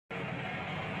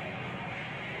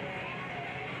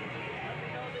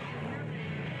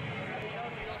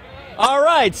All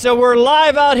right, so we're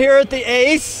live out here at the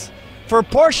Ace for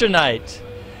Porsche night.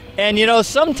 And you know,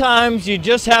 sometimes you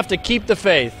just have to keep the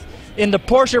faith. In the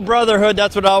Porsche Brotherhood,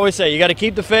 that's what I always say. You got to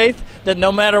keep the faith that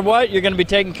no matter what, you're going to be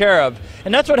taken care of.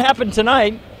 And that's what happened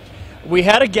tonight. We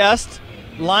had a guest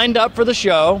lined up for the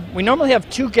show. We normally have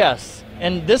 2 guests.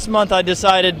 And this month I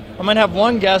decided I'm going to have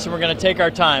 1 guest and we're going to take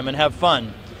our time and have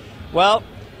fun. Well,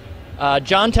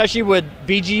 John Teshi with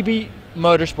BGB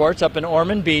Motorsports up in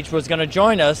Ormond Beach was going to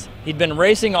join us. He'd been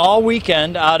racing all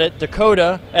weekend out at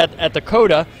Dakota, at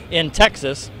Dakota in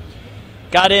Texas.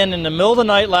 Got in the middle of the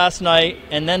night last night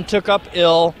and then took up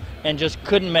ill and just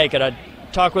couldn't make it. I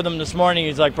talked with him this morning.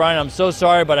 He's like, Brian, I'm so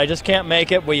sorry, but I just can't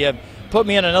make it. Will you put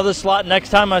me in another slot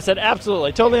next time? I said,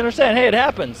 absolutely. Totally understand. Hey, it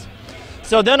happens.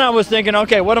 So then I was thinking,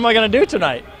 okay, what am I going to do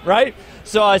tonight, right?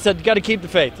 So I said, you got to keep the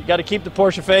faith. You got to keep the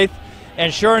Porsche faith.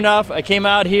 And sure enough, I came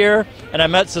out here and I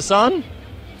met Sasan.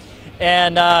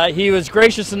 And he was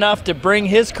gracious enough to bring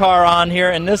his car on here.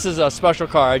 And this is a special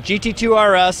car, a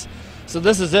GT2 RS. So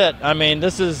this is it. I mean,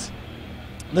 this is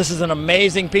an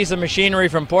amazing piece of machinery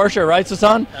from Porsche, right,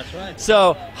 Sasan? That's right.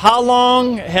 So how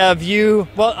long have you?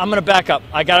 Well, I'm going to back up.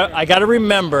 I got to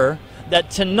remember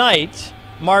that tonight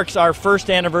marks our first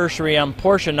anniversary on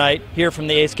Porsche night here from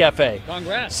the Ace Cafe.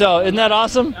 Congrats. So isn't that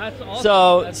awesome? That's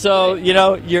awesome. So you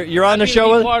know, you're on the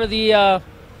show with part of the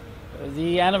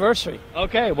anniversary.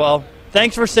 Okay, well,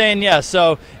 thanks for saying yes.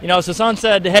 So, you know, Sasan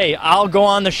said, hey, I'll go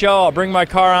on the show. I'll bring my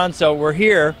car on, so we're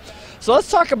here. So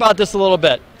let's talk about this a little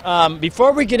bit.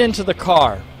 Before we get into the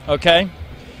car, okay,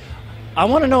 I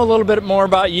want to know a little bit more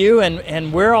about you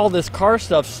and where all this car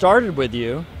stuff started with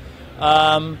you.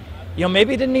 You know,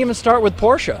 maybe it didn't even start with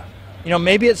Porsche. You know,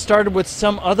 maybe it started with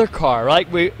some other car.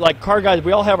 Like car guys,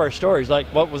 we all have our stories. Like,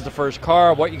 what was the first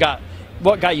car? What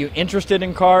got you interested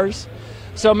in cars?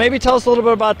 So maybe tell us a little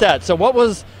bit about that. So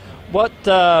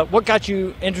what got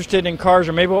you interested in cars,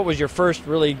 or maybe what was your first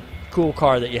really cool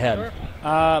car that you had?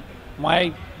 Sure.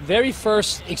 My very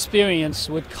first experience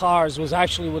with cars was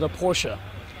actually with a Porsche.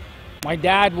 My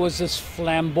dad was this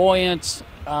flamboyant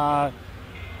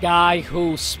guy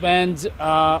who spent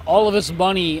all of his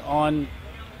money on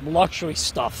luxury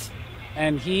stuff.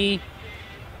 And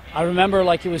I remember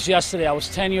like it was yesterday, I was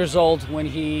 10 years old when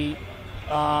he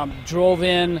drove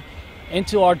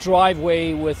into our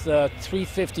driveway with a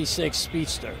 356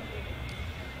 Speedster,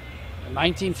 a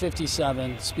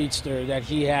 1957 Speedster that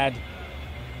he had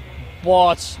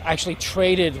bought, actually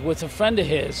traded with a friend of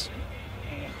his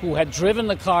who had driven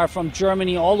the car from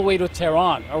Germany all the way to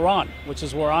Tehran, Iran, which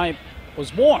is where I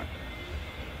was born.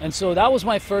 And so that was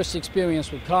my first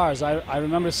experience with cars. I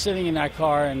remember sitting in that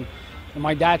car and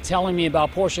my dad telling me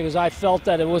about Porsche because I felt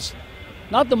that it was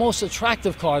not the most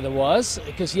attractive car there was,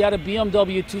 because he had a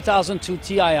BMW 2002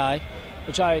 Tii,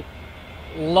 which I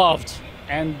loved.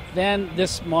 And then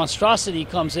this monstrosity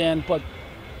comes in, but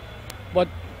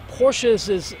Porsche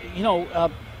is, you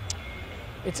know,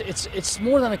 it's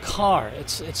more than a car.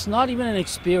 It's not even an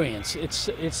experience.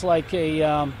 It's like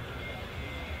a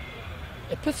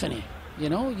epiphany. You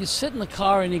know, you sit in the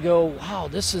car and you go, wow,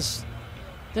 this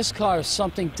car is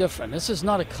something different. This is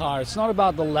not a car. It's not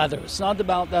about the leather. It's not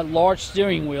about that large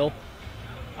steering wheel.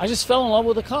 I just fell in love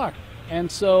with the car.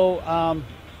 And so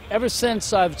ever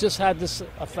since, I've just had this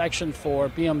affection for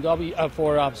for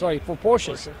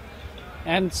Porsches.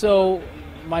 And so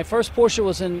my first Porsche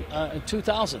was in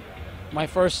 2000, my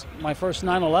first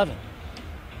 911.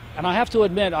 And I have to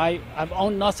admit, I've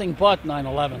owned nothing but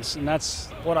 911s, and that's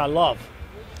what I love.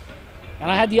 And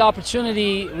I had the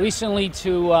opportunity recently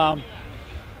to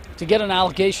get an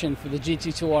allocation for the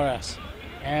GT2 RS,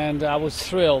 and I was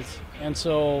thrilled. And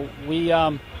so we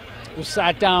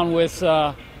sat down with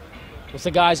the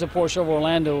guys at Porsche of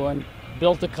Orlando and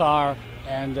built the car,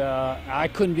 and I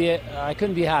couldn't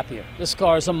be happier. This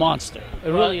car is a monster.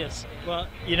 It really is. Well,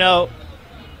 you know,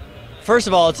 first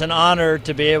of all, it's an honor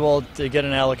to be able to get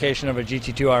an allocation of a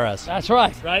GT2 RS. That's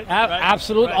right. Right.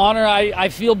 Absolute honor. I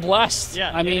feel blessed.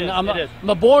 Yeah, I mean, I'm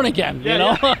a born again. You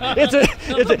know. Yeah. It's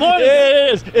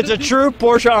a true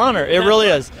Porsche honor. It really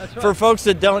is. That's right. For folks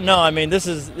that don't know, I mean, this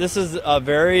is a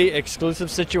very exclusive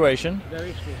situation.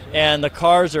 Very exclusive. And the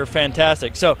cars are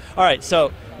fantastic. So, all right. So,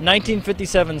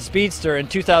 1957 Speedster in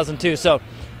 2002. So,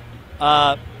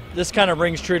 this kind of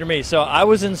rings true to me. So, I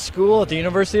was in school at the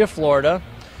University of Florida.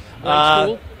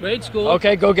 Great school.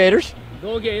 Okay, go Gators.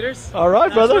 Go Gators. All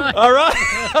right, brother. Right. All right.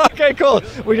 Okay, cool.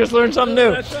 We just learned something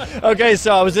new. That's right. Okay,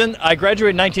 so I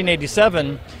graduated in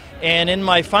 1987, and in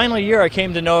my final year, I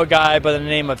came to know a guy by the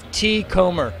name of T.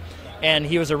 Comer, and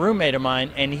he was a roommate of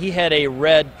mine, and he had a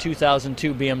red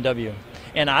 2002 BMW,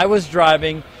 and I was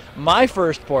driving my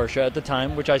first Porsche at the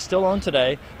time, which I still own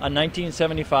today, a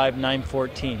 1975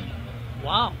 914.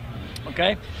 Wow.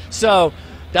 Okay, so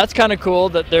that's kind of cool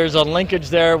that there's a linkage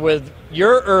there with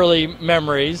your early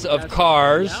memories of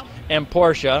cars and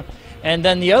Porsche, and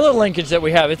then the other linkage that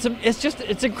we have.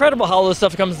 It's incredible how all this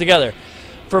stuff comes together.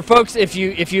 For folks, if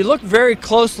you look very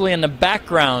closely in the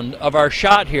background of our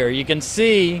shot here, you can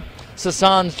see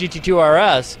Sasan's GT2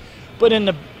 RS. But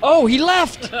oh, he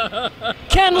left.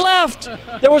 Ken left.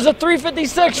 There was a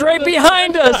 356 right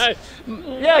behind us.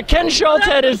 Yeah, Ken Schultz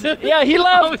had he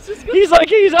left.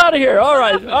 He's out of here. All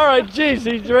right, geez,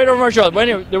 he's right over my shoulder. But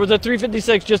anyway, there was a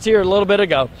 356 just here a little bit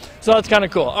ago. So that's kind of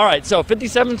cool. All right, so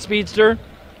 57 Speedster.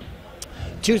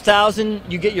 2000,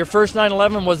 you get your first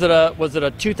 911. Was it a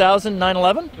 2000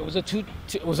 911?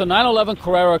 It was a 911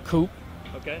 Carrera Coupe.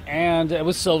 Okay. And it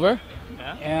was silver.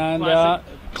 Yeah. And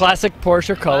classic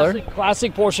Porsche color.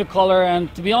 Classic Porsche color.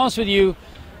 And to be honest with you,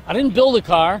 I didn't build a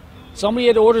car. Somebody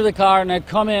had ordered a car and I'd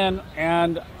come in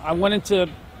and I went in to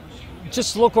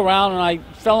just look around and I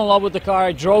fell in love with the car.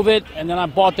 I drove it and then I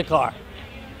bought the car.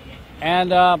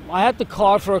 And I had the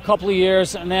car for a couple of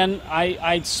years and then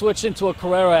I switched into a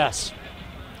Carrera S.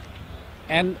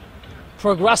 And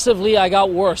progressively I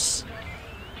got worse.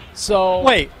 So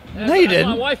wait, no you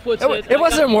didn't. My wife puts it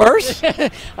wasn't worse.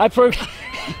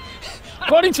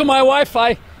 According to my wife,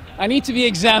 I need to be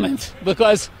examined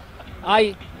because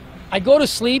I go to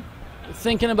sleep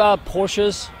thinking about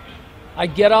Porsches. I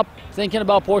get up thinking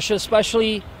about Porsche,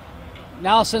 especially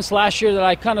now since last year that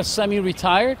I kind of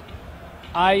semi-retired.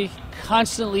 I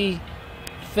constantly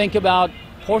think about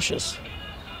Porsches.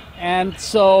 And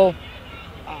so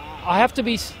I have to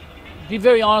be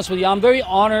very honest with you. I'm very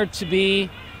honored to be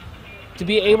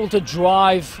able to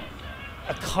drive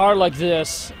a car like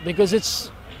this because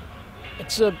it's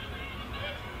a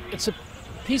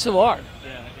piece of art.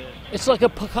 Yeah, it's like a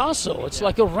Picasso. It's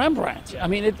like a Rembrandt. I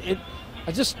mean,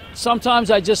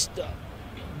 sometimes I just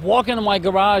walk into my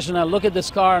garage and I look at this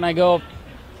car and I go,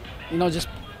 just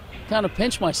kind of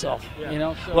pinch myself.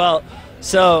 Yeah. So. Well,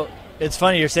 so it's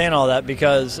funny you're saying all that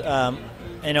because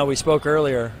we spoke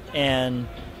earlier and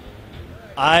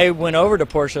I went over to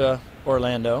Porsche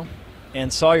Orlando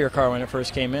and saw your car when it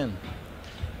first came in,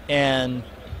 and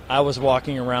I was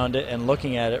walking around it and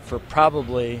looking at it for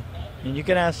probably, and you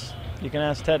can ask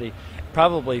Teddy,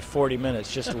 probably 40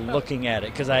 minutes just looking at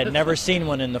it because I had never seen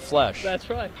one in the flesh. That's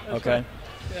right. Okay. Right.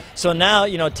 Yeah. So now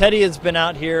Teddy has been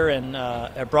out here and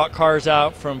brought cars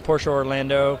out from Porsche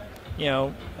Orlando,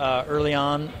 early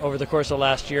on over the course of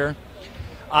last year.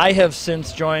 I have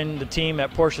since joined the team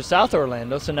at Porsche South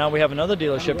Orlando, so now we have another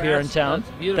dealership here in town.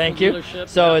 Thank you. Dealership.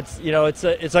 So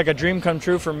it's like a dream come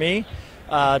true for me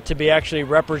to be actually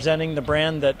representing the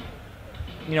brand that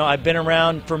I've been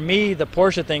around. For me, the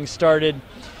Porsche thing started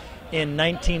in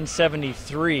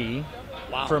 1973.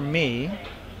 Wow. For me,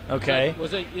 okay.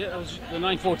 Was it was the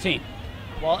 914?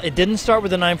 Well, it didn't start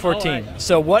with the 914. Right.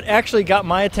 So what actually got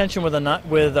my attention with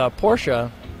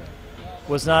Porsche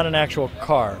was not an actual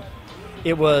car.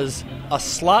 It was a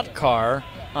slot car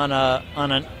on a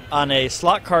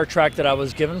slot car track that I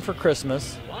was given for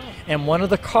Christmas. Wow. And one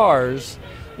of the cars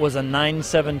was a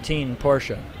 917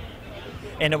 Porsche.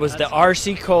 And it was the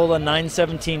RC Cola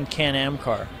 917 Can-Am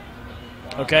car.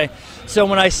 Okay? So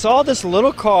when I saw this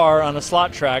little car on a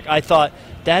slot track, I thought,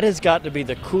 that has got to be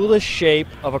the coolest shape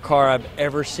of a car I've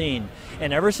ever seen.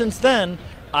 And ever since then,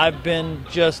 I've been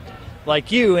just,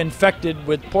 like you, infected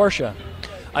with Porsche.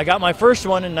 I got my first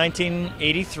one in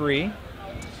 1983.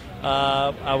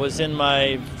 I was in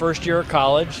my first year of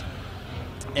college,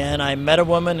 and I met a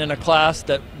woman in a class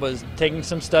that was taking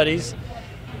some studies,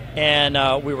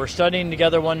 and we were studying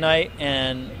together one night,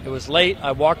 and it was late.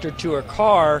 I walked her to her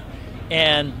car,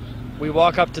 and we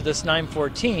walk up to this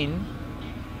 914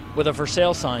 with a for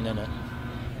sale sign in it.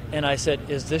 And I said,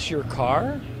 "Is this your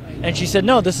car?" And she said,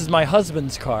 "No, this is my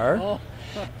husband's car." Oh.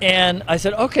 And I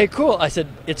said, "Okay, cool." I said,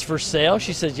 "It's for sale?"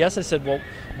 She said, "Yes." I said, "Well,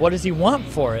 what does he want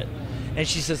for it?" And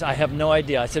she says, "I have no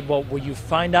idea." I said, "Well, will you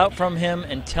find out from him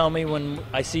and tell me when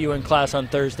I see you in class on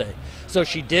Thursday?" So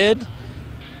she did.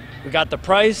 We got the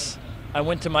price. I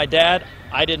went to my dad.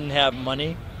 I didn't have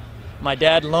money. My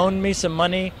dad loaned me some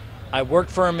money. I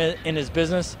worked for him in his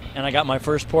business, and I got my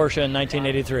first Porsche in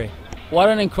 1983. What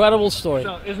an incredible story.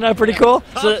 So, isn't that pretty cool?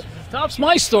 Tops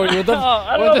my story with the,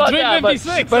 I don't know about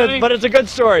 356. that, but it's a good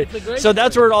story. So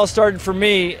that's story. where it all started for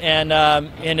me, and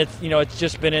it's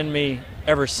just been in me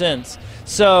ever since.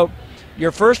 So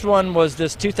your first one was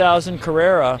this 2000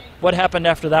 Carrera. What happened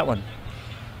after that one?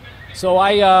 So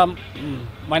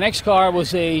my next car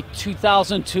was a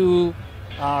 2002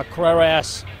 Carrera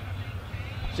S.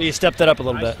 So you stepped it up a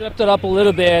little bit. I stepped it up a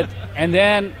little bit, and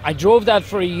then I drove that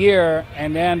for a year,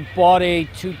 and then bought a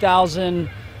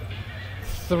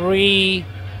 2003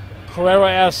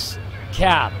 Carrera S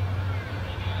cab.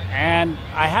 And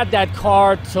I had that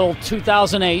car till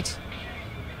 2008.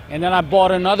 And then I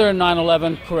bought another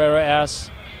 911 Carrera S.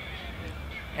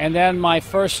 And then my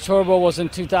first turbo was in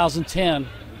 2010.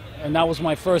 And that was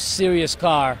my first serious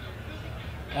car.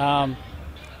 And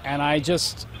I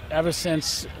just, ever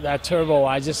since that turbo,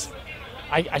 I just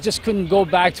couldn't go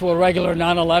back to a regular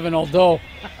 911, although,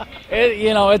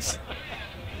 I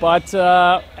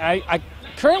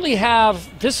currently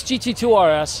have this GT2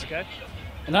 RS, Okay.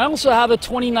 and I also have a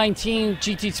 2019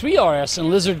 GT3 RS in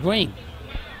lizard green.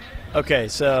 Okay,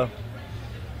 so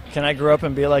can I grow up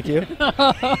and be like you?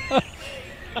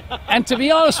 And to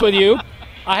be honest with you,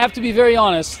 I have to be very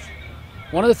honest.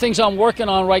 One of the things I'm working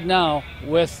on right now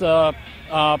with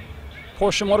Porsche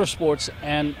Motorsports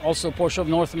and also Porsche of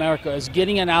North America is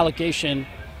getting an allocation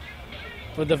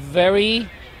for the very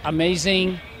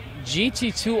amazing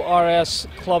GT2 RS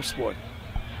Club Sport.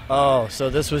 Oh, so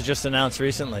this was just announced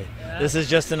recently. Yeah. This is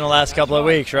just in the last couple of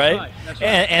weeks, right? That's right.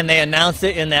 And they announced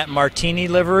it in that martini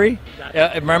livery.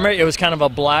 Exactly. Remember, it was kind of a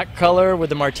black color with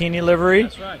the martini livery.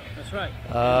 That's right. That's right.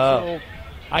 So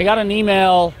I got an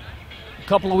email a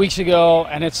couple of weeks ago,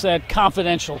 and it said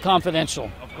confidential. Of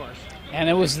course. And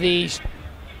it was the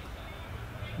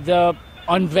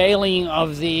unveiling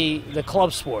of the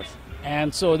Club Sport.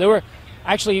 And so there were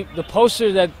actually the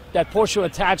poster that Porsche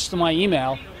attached to my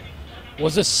email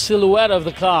was a silhouette of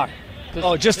the car.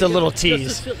 Oh, just a little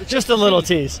tease. Just a little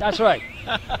tease. That's right.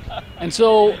 And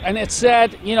so, and it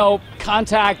said,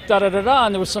 contact da-da-da-da,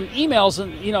 and there were some emails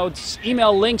and,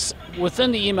 email links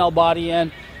within the email body.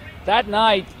 And that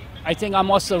night, I think I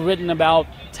must have written about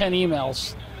 10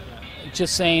 emails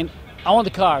just saying, I want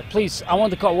the car, please, I want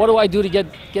the car. What do I do to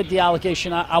get the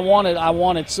allocation? I want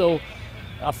it. So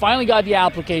I finally got the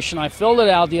application. I filled it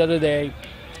out the other day.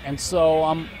 And so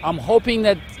I'm hoping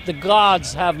that the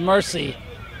gods have mercy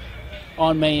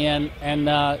on me and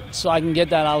so I can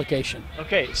get that allocation.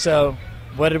 Okay, so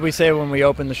what did we say when we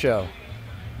opened the show?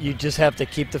 You just have to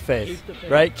keep the faith,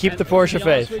 right? Keep the Porsche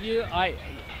faith. With you, I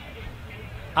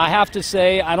have to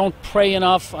say I don't pray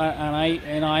enough,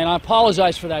 and I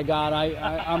apologize for that, God.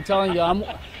 I'm telling you,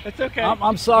 It's okay.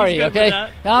 I'm sorry, okay?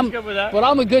 Good with that. But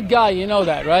I'm a good guy, you know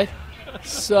that, right?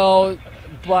 So,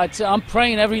 but I'm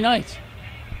praying every night.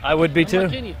 I would be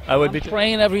too. I'm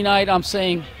praying every night. I'm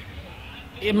saying,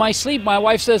 in my sleep, my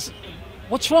wife says,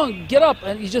 "What's wrong? Get up!"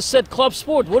 And you just said Club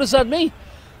Sport. What does that mean?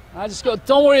 I just go,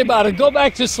 "Don't worry about it. Go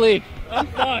back to sleep. I'm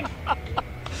fine."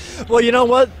 Well, you know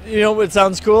what? You know what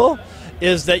sounds cool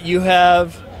is that you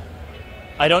have.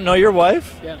 I don't know your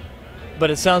wife. Yeah. But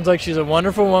it sounds like she's a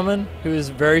wonderful woman who is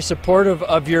very supportive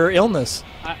of your illness.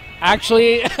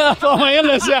 Actually, for my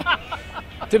illness, yeah.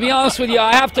 To be honest with you,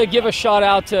 I have to give a shout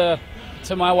out to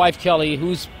my wife Kelly,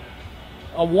 who's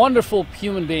a wonderful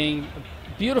human being,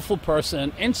 a beautiful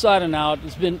person, inside and out.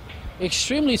 Has been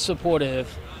extremely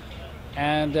supportive,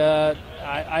 and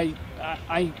I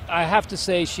have to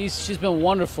say she's been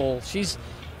wonderful.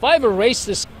 If I ever race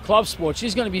this Club Sport,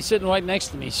 she's going to be sitting right next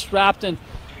to me, strapped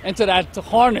into that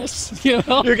harness. You're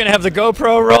going to have the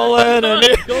GoPro rolling,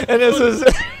 and this is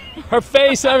her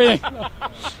face, everything.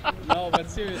 No, but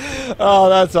seriously. Oh,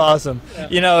 that's awesome.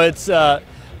 Yeah. It's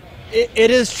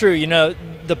it is true.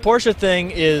 The Porsche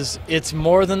thing it's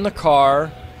more than the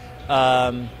car.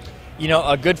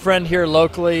 A good friend here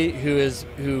locally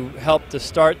who helped to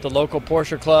start the local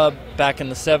Porsche club back in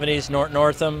the 70s, Nort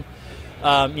Northam.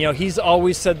 He's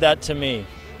always said that to me.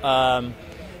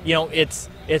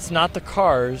 It's not the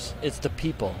cars, it's the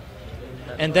people.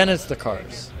 And then it's the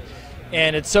cars.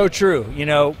 And it's so true.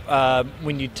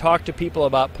 When you talk to people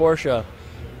about Porsche,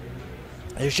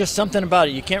 there's just something about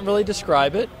it. You can't really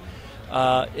describe it.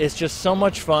 It's just so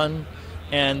much fun.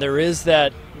 And there is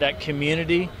that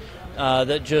community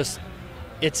that just,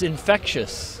 it's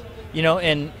infectious.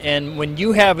 And when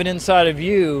you have it inside of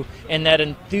you and that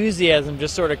enthusiasm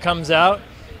just sort of comes out,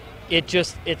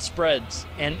 it spreads,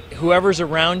 and whoever's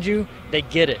around you, they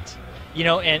get it,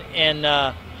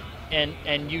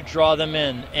 and you draw them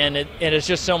in, and it's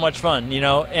just so much fun,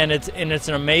 and it's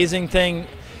an amazing thing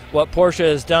what Porsche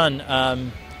has done.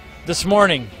 This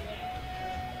morning,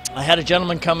 I had a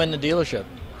gentleman come in the dealership,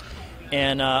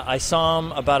 and I saw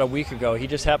him about a week ago. He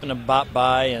just happened to bop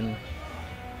by,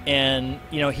 and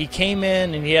he came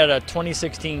in and he had a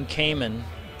 2016 Cayman,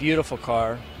 beautiful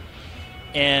car,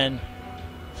 and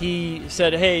he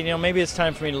said, "Hey, maybe it's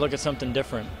time for me to look at something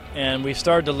different." And we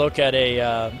started to look at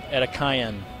a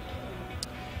Cayenne,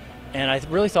 and I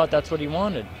really thought that's what he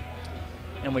wanted.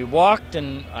 And we walked,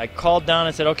 and I called down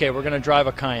and said, "Okay, we're going to drive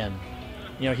a Cayenne."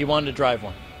 He wanted to drive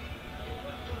one.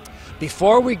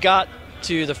 Before we got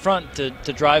to the front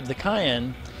to drive the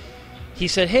Cayenne, he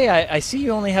said, hey, I see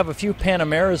you only have a few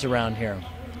Panameras around here.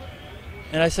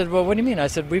 And I said, well, what do you mean? I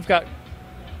said, we've got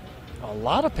a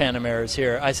lot of Panameras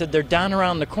here. I said, they're down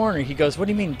around the corner. He goes, what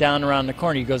do you mean down around the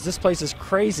corner? He goes, this place is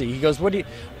crazy. He goes, what do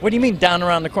you mean down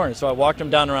around the corner? So I walked him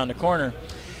down around the corner,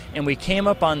 and we came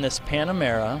up on this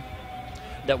Panamera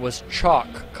that was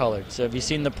chalk colored. So have you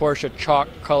seen the Porsche chalk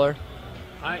color?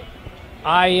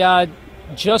 I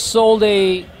just sold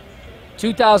a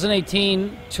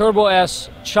 2018 Turbo S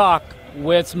chalk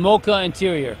with mocha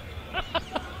interior.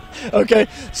 Okay,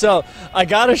 so I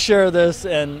got to share this,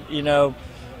 and you know,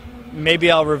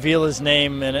 maybe I'll reveal his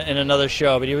name in another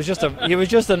show. But he was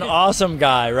just an awesome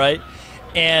guy, right?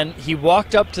 And he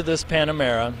walked up to this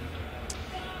Panamera,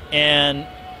 and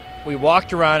we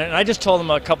walked around it, and I just told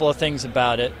him a couple of things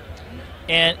about it,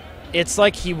 and it's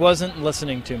like he wasn't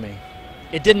listening to me.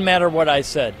 It didn't matter what I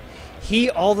said. He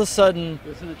all of a sudden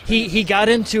he got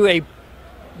into a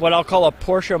what I'll call a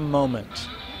Porsche moment,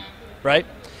 right?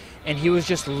 And he was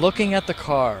just looking at the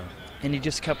car, and he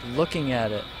just kept looking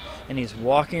at it, and he's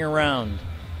walking around,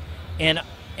 and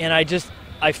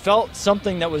I felt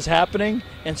something that was happening,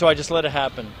 and so I just let it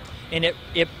happen.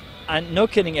 And no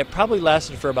kidding, it probably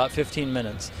lasted for about 15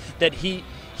 minutes. That he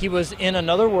was in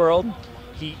another world.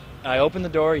 I opened the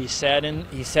door, he sat in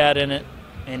it,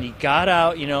 and he got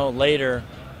out, you know, later,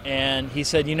 and he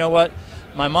said, you know what?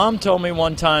 My mom told me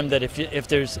one time that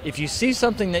if you see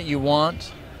something that you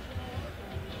want,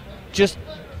 just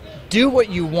do what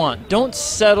you want. Don't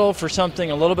settle for something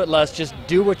a little bit less. Just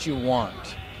do what you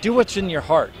want. Do what's in your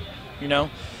heart, you know?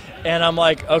 And I'm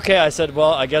like, okay. I said,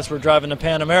 well, I guess we're driving the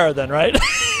Panamera then, right?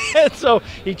 And so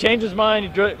he changed his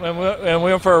mind, and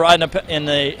we went for a ride in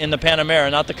the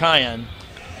Panamera, not the Cayenne.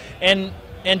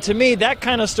 And to me, that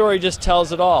kind of story just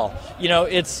tells it all. You know,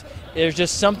 there's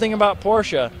just something about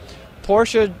Porsche.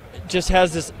 Porsche just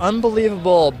has this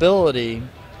unbelievable ability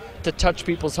to touch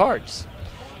people's hearts,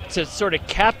 to sort of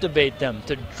captivate them,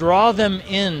 to draw them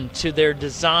into their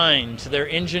design, to their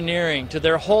engineering, to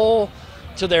their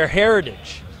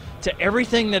heritage, to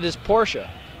everything that is Porsche.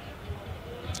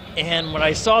 And when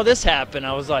I saw this happen,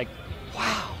 I was like,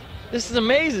 wow, this is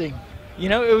amazing. You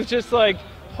know, it was just like,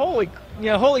 holy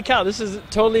cow, this is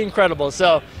totally incredible.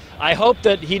 So I hope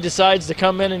that he decides to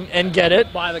come in and get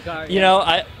it. Buy the car. You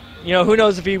know, who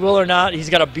knows if he will or not. He's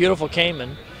got a beautiful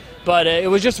Cayman. But it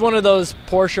was just one of those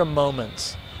Porsche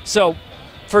moments. So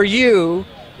for you,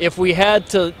 if we had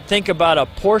to think about a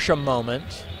Porsche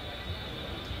moment,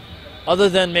 other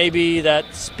than maybe that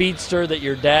Speedster that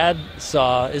your dad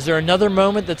saw, is there another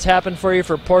moment that's happened for you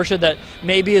for Porsche that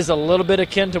maybe is a little bit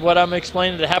akin to what I'm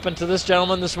explaining that happened to this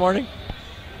gentleman this morning?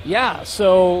 Yeah,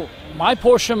 so my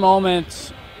Porsche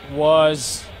moment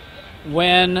was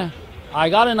when I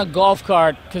got in a golf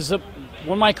cart, because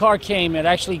when my car came, it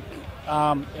actually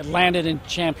it landed in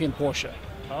Champion Porsche.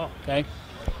 Oh. Okay.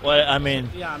 Well, I mean,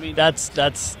 yeah, I mean that's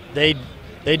they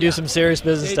do some serious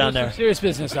business down there. Serious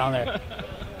business down there.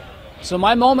 So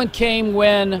my moment came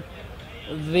when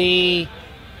my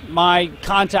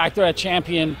contactor at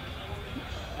Champion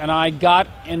and I got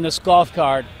in this golf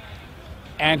cart,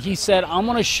 and he said, I'm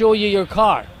going to show you your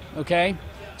car, okay?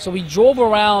 So we drove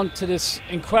around to this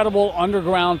incredible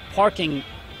underground parking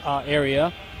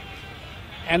area,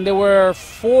 and there were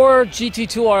 4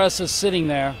 GT2 RSs sitting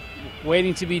there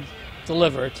waiting to be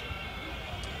delivered.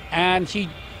 And he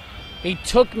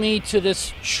took me to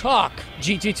this chalk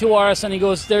GT2 RS, and he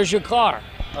goes, there's your car.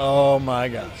 Oh my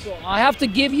gosh. So I have to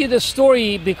give you the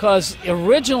story because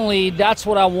originally that's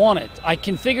what I wanted. I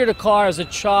configured a car as a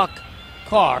chalk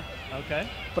car. Okay.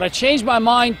 But I changed my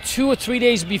mind 2 or 3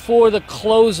 days before the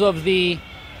close of the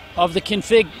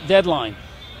config deadline.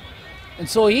 And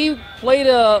so he played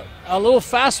a little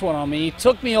fast one on me. He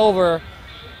took me over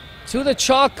to the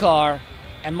chalk car,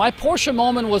 and my Porsche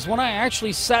moment was when I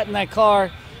actually sat in that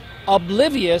car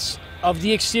oblivious of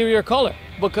the exterior color,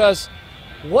 because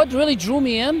what really drew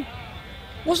me in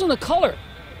wasn't the color,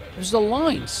 it was the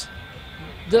lines,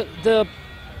 the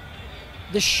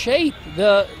shape,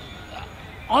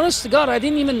 honest to God, I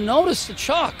didn't even notice the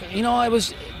chalk. You know,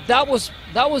 that was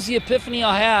the epiphany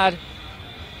I had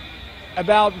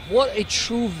about what a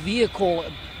true vehicle.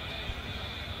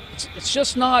 It's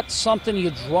just not something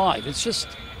you drive. It's just,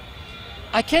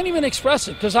 I can't even express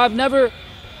it because I've never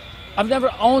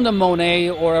owned a Monet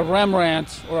or a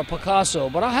Rembrandt or a Picasso,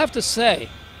 but I have to say,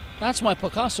 that's my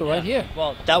Picasso right here.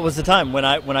 Well, that was the time when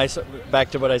I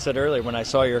back to what I said earlier, when I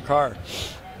saw your car,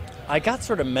 I got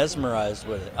sort of mesmerized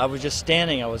with it. I was just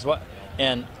standing,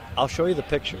 and I'll show you the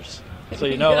pictures, so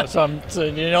you know, so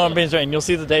you know I'm being straight, and you'll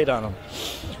see the date on them.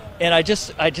 And I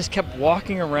just kept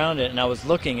walking around it, and I was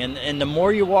looking, and the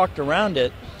more you walked around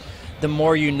it, the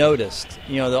more you noticed,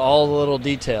 all the little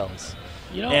details.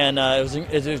 And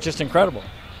it was just incredible.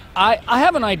 I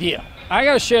have an idea. I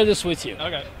got to share this with you.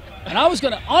 Okay. And I was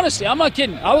going to, honestly, I'm not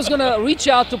kidding. I was going to reach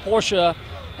out to Porsche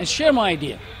and share my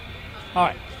idea. All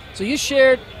right. So you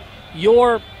shared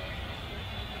your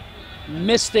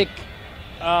mystic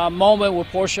moment with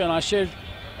Porsche, and I shared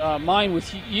mine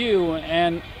with you.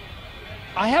 And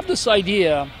I have this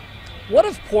idea. What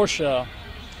if Porsche,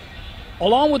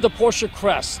 along with the Porsche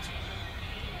crest,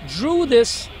 drew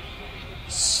this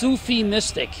Sufi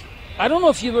mystic? I don't know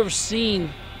if you've ever seen,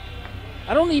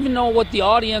 I don't even know what the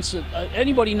audience,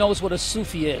 anybody knows what a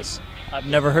Sufi is. I've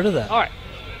never heard of that. All right.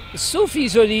 The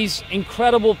Sufis are these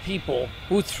incredible people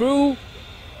who, through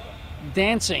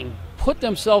dancing, put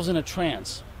themselves in a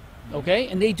trance, okay?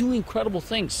 And they do incredible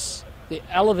things. They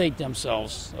elevate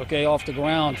themselves, okay, off the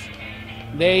ground.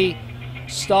 They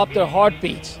stop their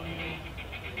heartbeat.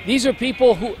 These are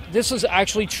people who, this is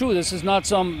actually true. This is not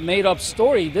some made-up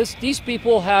story. These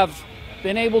people have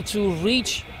been able to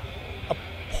reach a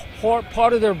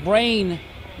part of their brain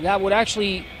that would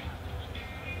actually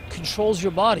controls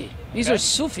your body. These are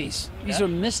Sufis. These are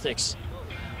mystics.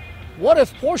 What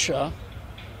if Porsche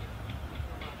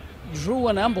drew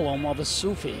an emblem of a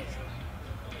Sufi,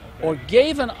 or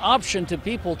gave an option to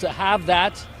people to have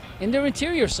that in their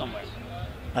interior somewhere?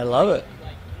 I love it.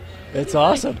 It's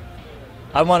awesome.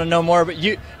 I want to know more, but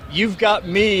you've got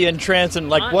me entranced in,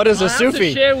 like, what is a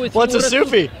Sufi? What's a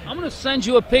Sufi? I'm going to send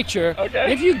you a picture.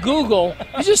 Okay. If you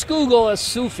just Google a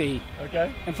Sufi.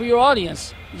 Okay. And for your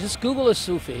audience, you just Google a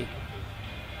Sufi.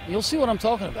 You'll see what I'm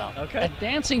talking about. Okay. A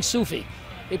dancing Sufi.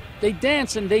 They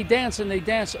dance and they dance and they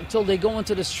dance until they go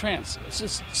into this trance. It's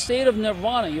this state of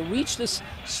nirvana. You reach this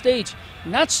stage,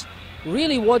 and that's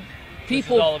really what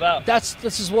people. This is all about.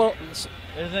 This is what.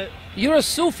 Isn't it? You're a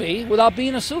Sufi without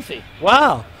being a Sufi.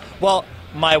 Wow. Well,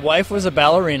 my wife was a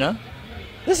ballerina.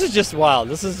 This is just wild.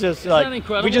 This is just like, that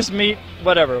incredible? we just meet,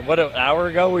 what, an hour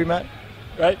ago we met,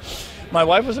 right? My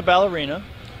wife was a ballerina.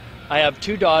 I have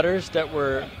two daughters that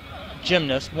were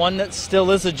gymnasts. One that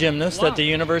still is a gymnast at the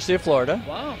University of Florida.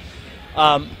 Wow.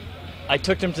 I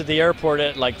took them to the airport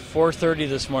at like 4:30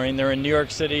 this morning. They're in New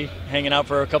York City hanging out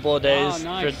for a couple of days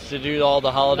to do all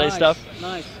the holiday stuff.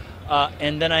 Nice.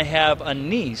 And then I have a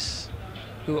niece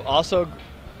who also,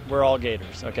 we're all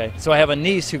Gators, okay? So I have a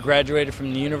niece who graduated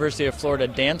from the University of Florida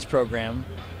dance program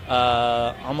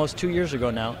almost 2 years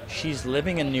ago now. She's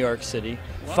living in New York City,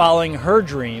 following her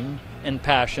dream and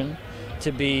passion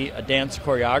to be a dance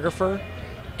choreographer.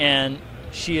 And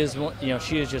she is,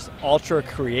 she is just ultra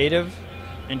creative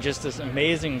and just this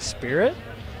amazing spirit.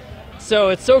 So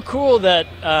it's so cool that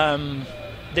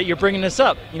that you're bringing this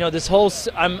up. This whole,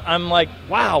 I'm like,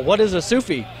 wow, what is a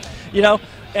Sufi?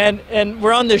 And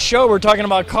we're on this show, we're talking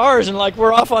about cars, and like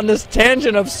we're off on this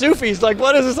tangent of Sufis. Like,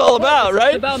 what is this all about,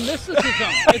 right? It's about mysticism.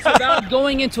 It's about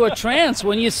going into a trance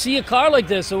when you see a car like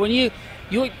this, or when you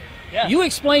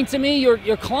explained to me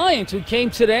your client who came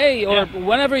today, or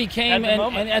whenever he came,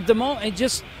 and at the moment, he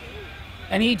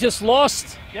just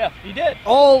lost. Yeah, he did.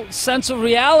 All sense of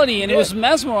reality, and he was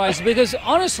mesmerized because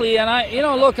honestly,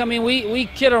 and look, I mean, we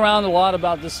kid around a lot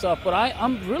about this stuff, but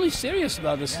I'm really serious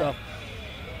about this stuff.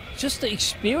 Just the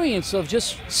experience of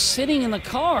just sitting in the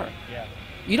car. Yeah.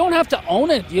 You don't have to own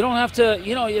it. You don't have to,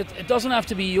 it doesn't have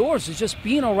to be yours. It's just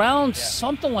being around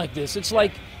something like this. It's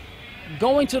like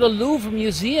going to the Louvre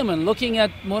Museum and looking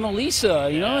at Mona Lisa.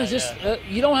 It's just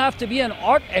you don't have to be an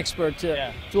art expert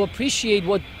to appreciate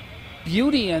what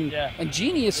beauty and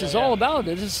genius is all about.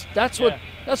 That's what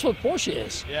Porsche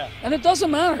is. Yeah. And it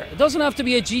doesn't matter. It doesn't have to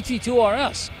be a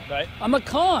GT2 RS. Right. A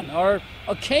Macan or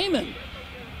a Cayman.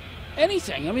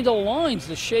 Anything. I mean, the lines,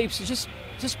 the shapes, it's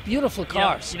just beautiful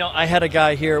cars. I had a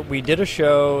guy here. We did a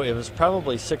show. It was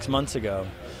probably 6 months ago,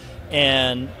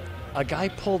 and a guy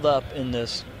pulled up in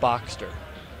this Boxster,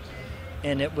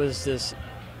 and it was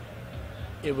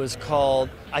called.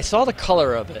 I saw the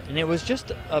color of it, and it was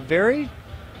just a very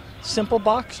simple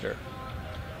Boxster.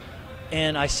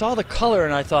 And I saw the color,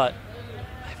 and I thought,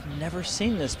 I've never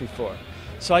seen this before.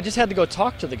 So I just had to go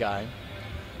talk to the guy.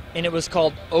 And it was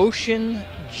called Ocean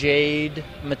Jade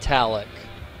Metallic.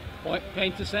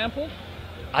 Paint to sample?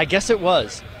 I guess it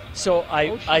was. So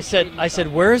I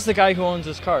said, where's the guy who owns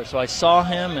this car? So I saw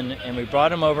him, and we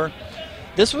brought him over.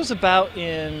 This was about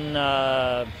in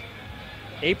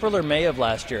April or May of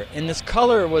last year. And this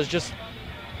color was just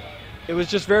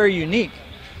very unique.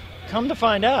 Come to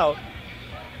find out,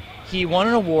 he won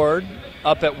an award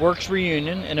up at Works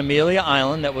Reunion in Amelia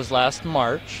Island that was last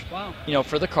March. Wow.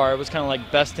 For the car. It was kind of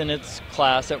like best in its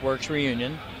class at Works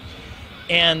Reunion.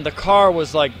 And the car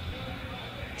was like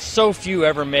so few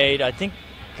ever made. I think,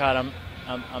 God,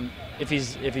 if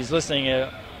he's listening,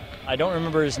 I don't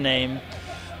remember his name,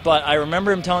 but I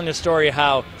remember him telling the story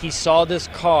how he saw this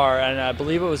car, and I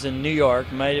believe it was in New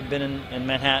York, might have been in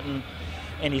Manhattan,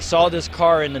 and he saw this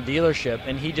car in the dealership,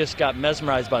 and he just got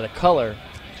mesmerized by the color,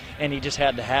 and he just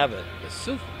had to have it.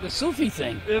 The Sufi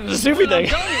thing. It was a Sufi thing.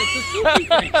 I'm telling you, it's a Sufi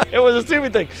thing. It was a Sufi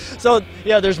thing. So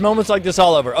yeah, there's moments like this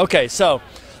all over. Okay, so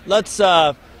let's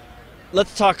talk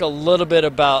a little bit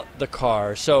about the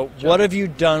car. So what have you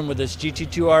done with this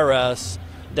GT2 RS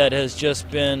that has just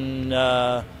been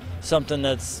something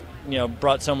that's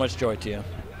brought so much joy to you?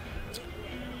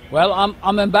 Well,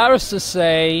 I'm embarrassed to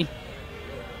say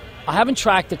I haven't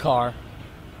tracked the car.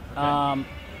 Okay.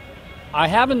 I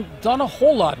haven't done a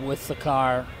whole lot with the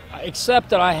car, except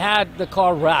that I had the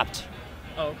car wrapped.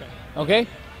 Oh, okay. Okay?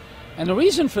 And the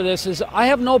reason for this is I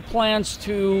have no plans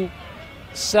to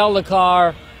sell the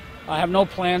car. I have no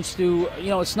plans to,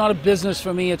 it's not a business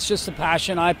for me. It's just a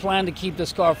passion. I plan to keep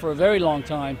this car for a very long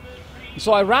time.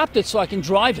 So I wrapped it so I can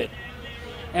drive it.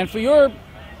 And for your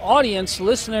audience,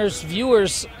 listeners,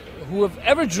 viewers who have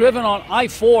ever driven on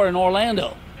I-4 in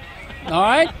Orlando, all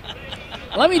right?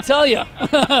 Let me tell you,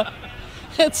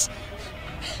 it's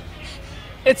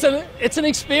an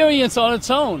experience on its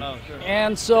own. Oh, sure.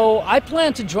 And so I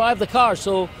plan to drive the car.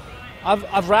 So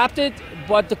I've wrapped it,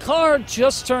 but the car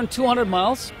just turned 200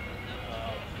 miles.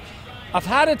 I've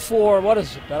had it for,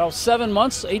 about 7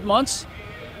 months, 8 months.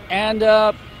 And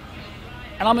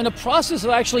I'm in the process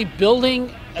of actually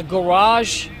building a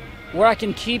garage where I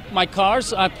can keep my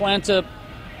cars. I plan to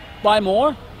buy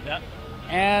more. Yeah.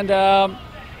 And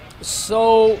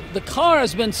so the car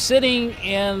has been sitting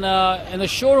in the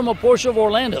showroom of Porsche of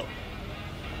Orlando.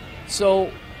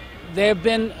 So they've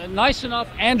been nice enough,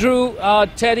 Andrew,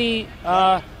 Teddy,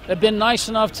 they've been nice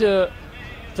enough to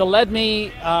let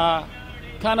me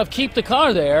kind of keep the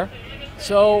car there.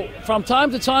 So from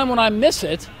time to time when I miss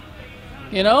it,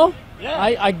 Yeah.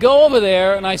 I go over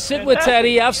there and I sit with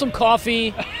Teddy, have some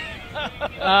coffee,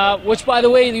 which, by the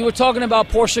way, you were talking about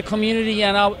Porsche community,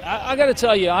 and I got to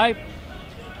tell you,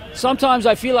 sometimes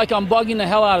I feel like I'm bugging the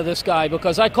hell out of this guy,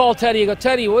 because I call Teddy, I go,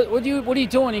 Teddy, what are you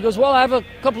doing? He goes, well, I have a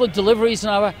couple of deliveries,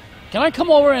 and can I come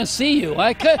over and see you?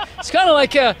 It's kind of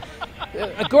like a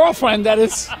girlfriend that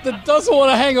doesn't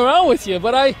want to hang around with you,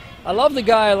 but I love the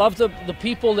guy, I love the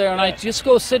people there, and I just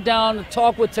go sit down and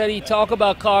talk with Teddy, talk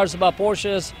about cars, about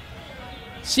Porsches,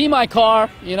 see my car,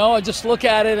 I just look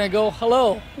at it and go,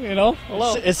 hello, hello.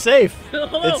 It's safe.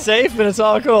 Hello. It's safe and it's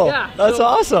all cool. Yeah, That's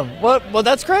awesome. Well,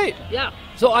 that's great. Yeah.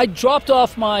 So I dropped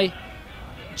off my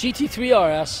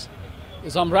GT3 RS,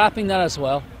 because I'm wrapping that as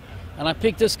well, and I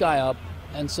picked this guy up,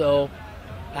 and so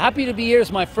happy to be here.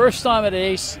 It's my first time at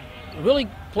ACE. Really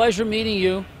pleasure meeting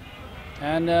you,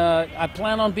 and I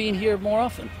plan on being here more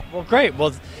often. Well, great.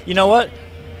 Well, you know what?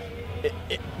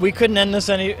 We couldn't end this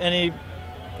any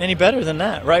better than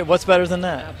that, right? What's better than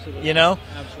that? Absolutely.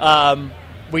 Absolutely.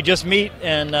 We just meet,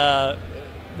 and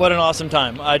what an awesome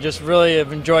time. I just really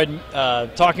have enjoyed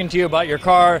talking to you about your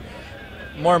car,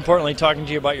 more importantly, talking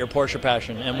to you about your Porsche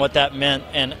passion and what that meant.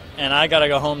 And I got to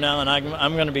go home now, and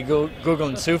I'm going to be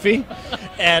Googling Sufi.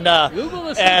 And Google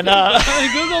the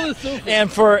Sufi. Google the Sufi.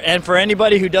 And for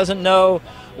anybody who doesn't know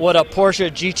what a Porsche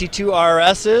GT2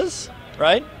 RS is,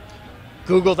 right?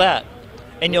 Google that,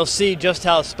 and you'll see just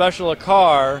how special a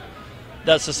car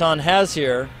that Sasan has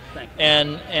here.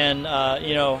 And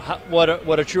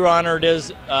what a true honor it is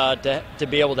to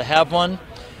be able to have one.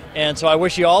 And so I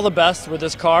wish you all the best with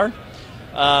this car.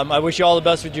 I wish you all the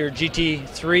best with your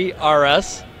GT3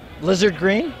 RS. Lizard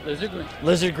green? Lizard green.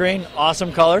 Lizard green,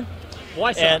 awesome color.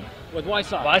 White sock. With white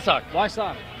sock. White sock. White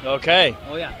sock. Okay.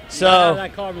 Oh, yeah. So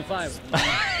that carbon fiber.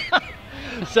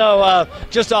 So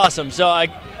just awesome. So I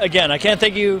can't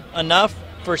thank you enough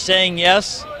for saying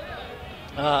yes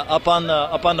up on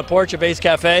the porch of Ace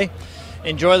Cafe.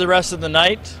 Enjoy the rest of the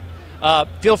night.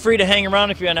 Feel free to hang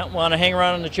around if you want to hang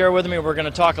around in the chair with me. We're going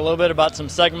to talk a little bit about some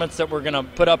segments that we're going to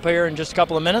put up here in just a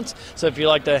couple of minutes. So if you'd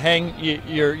like to hang,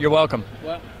 you're welcome.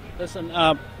 Well, listen,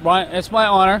 Brian, it's my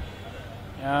honor.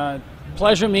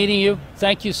 Pleasure meeting you.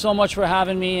 Thank you so much for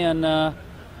having me, and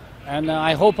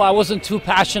I hope I wasn't too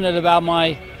passionate about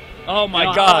my. Oh my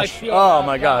gosh! Oh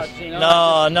my gosh!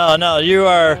 No! You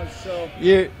are.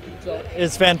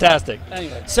 It's fantastic.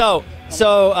 Anyway. So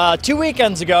 2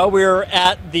 weekends ago, we were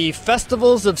at the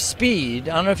Festivals of Speed.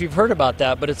 I don't know if you've heard about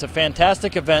that, but it's a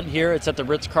fantastic event here. It's at the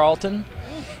Ritz-Carlton.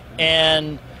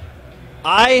 And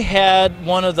I had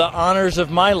one of the honors of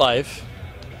my life,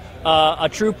 a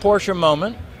true Porsche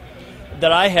moment,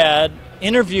 that I had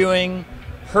interviewing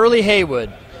Hurley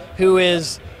Haywood, who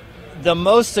is the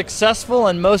most successful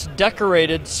and most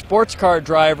decorated sports car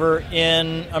driver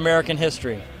in American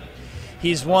history.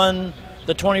 He's won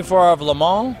the 24 Hour of Le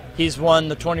Mans. He's won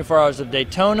the 24 Hours of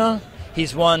Daytona.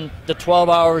 He's won the 12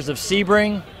 Hours of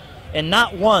Sebring, and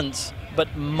not once,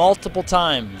 but multiple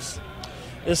times.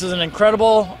 This is an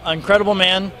incredible, incredible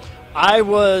man. I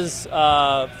was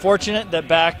fortunate that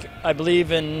back, I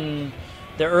believe in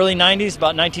the early 90s,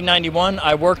 about 1991,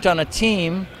 I worked on a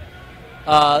team,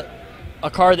 a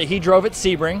car that he drove at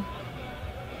Sebring,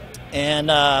 and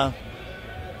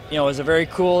you know, it was a very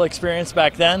cool experience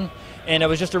back then. And it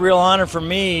was just a real honor for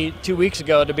me 2 weeks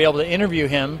ago to be able to interview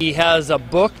him. He has a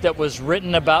book that was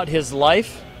written about his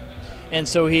life, and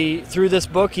so through this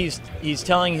book he's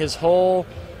telling his whole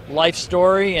life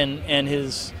story and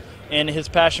his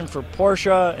passion for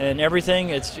Porsche and everything.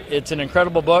 It's an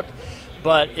incredible book,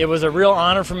 but it was a real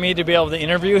honor for me to be able to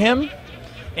interview him.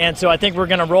 And so I think we're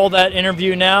going to roll that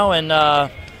interview now, and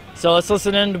so let's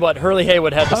listen in to what Hurley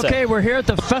Haywood had to say. Okay, we're here at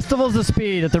the Festivals of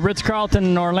Speed at the Ritz-Carlton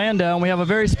in Orlando, and we have a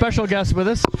very special guest with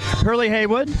us, Hurley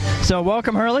Haywood. So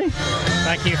welcome, Hurley.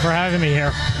 Thank you for having me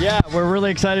here. Yeah, we're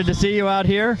really excited to see you out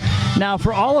here. Now,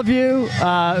 for all of you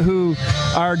who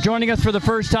are joining us for the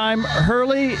first time,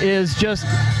 Hurley is just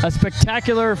a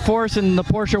spectacular force in the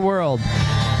Porsche world.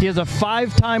 He is a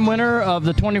 5-time winner of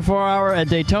the 24 Hour at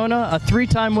Daytona, a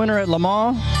 3-time winner at Le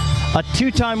Mans, a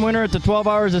 2-time winner at the 12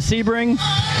 Hours of Sebring.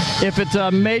 If it's a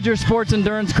major sports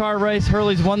endurance car race,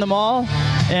 Hurley's won them all,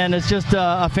 and it's just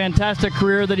a fantastic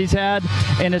career that he's had,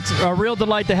 and it's a real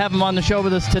delight to have him on the show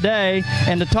with us today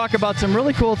and to talk about some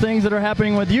really cool things that are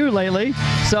happening with you lately.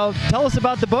 So tell us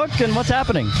about the book and what's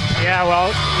happening. Yeah, well,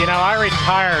 you know, I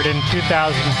retired in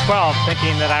 2012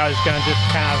 thinking that I was going to just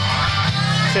kind of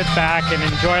sit back and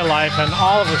enjoy life, and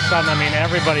all of a sudden, I mean,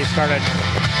 everybody started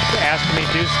asking me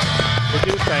to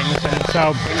do things, and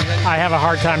so I have a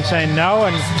hard time saying no,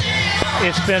 and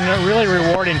it's been really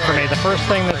rewarding for me. The first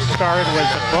thing that started was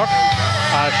a book.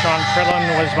 Shawn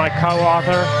was my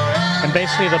co-author, and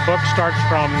basically the book starts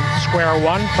from square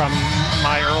one, from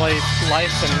my early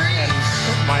life and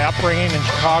my upbringing in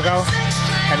Chicago,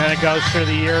 and then it goes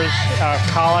through the years of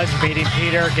college, meeting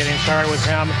Peter, getting started with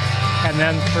him, and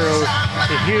then through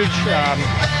the huge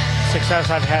success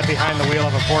I've had behind the wheel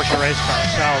of a Porsche race car.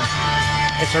 So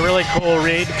it's a really cool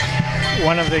read.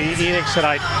 One of the edicts that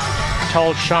I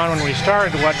told Shawn when we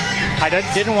started, what I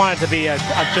didn't want it to be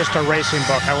just a racing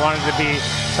book. I wanted it to be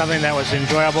something that was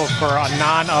enjoyable for a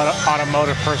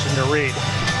non-automotive person to read,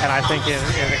 and I think it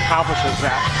accomplishes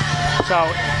that. So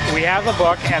we have the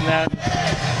book, and then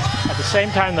at the same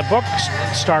time the book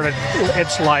started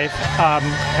its life,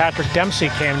 Patrick Dempsey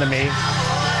came to me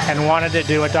and wanted to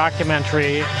do a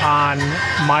documentary on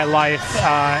my life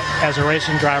as a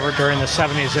racing driver during the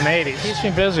 70s and 80s. Keeps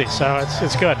me busy, so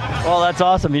it's good. Well, that's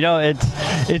awesome. You know,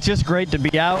 it's just great to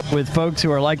be out with folks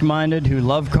who are like-minded, who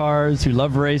love cars, who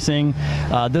love racing.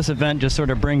 This event just sort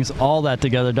of brings all that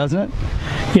together, doesn't it?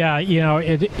 Yeah, you know,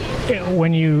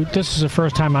 this is the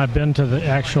first time I've been to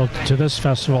this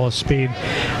Festival of Speed,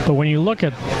 but when you look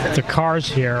at the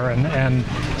cars here and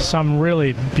some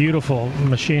really beautiful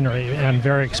machinery and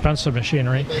very expensive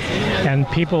machinery, and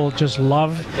people just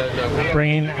love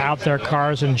bringing out their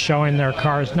cars and showing their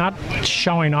cars, not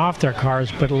showing off their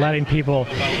cars, but letting people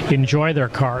enjoy their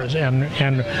cars and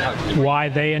why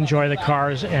they enjoy the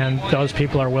cars, and those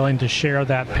people are willing to share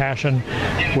that passion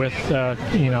with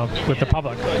with the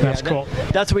public. That's cool.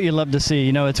 That's what you love to see.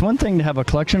 You know, it's one thing to have a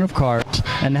collection of cars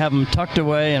and have them tucked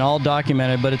away and all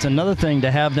documented, but it's another thing to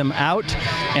have them out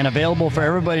and available for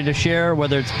everybody to share,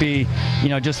 whether it's be, you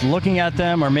know, just looking at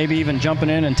them or maybe even jumping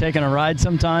in and taking a ride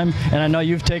sometime. And I know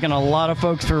you've taken a lot of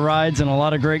folks for rides in a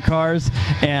lot of great cars,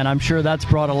 and I'm sure that's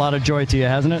brought a lot of joy to you,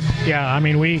 hasn't it? Yeah, I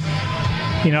mean,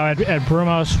 at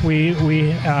Brumos,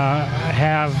 we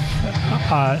have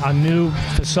a new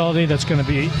facility that's going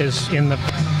to is in the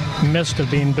midst of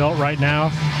being built right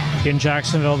now in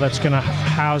Jacksonville, that's going to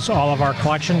house all of our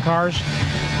collection cars.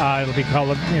 It'll be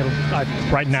called,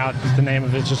 right now the name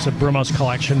of it is just the Brumos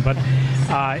Collection, but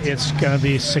it's going to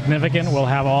be significant. We'll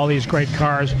have all these great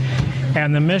cars,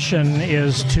 and the mission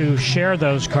is to share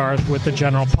those cars with the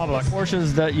general public.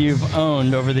 Porsches that you've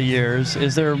owned over the years,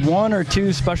 is there one or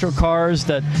two special cars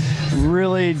that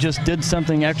really just did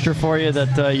something extra for you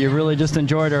that you really just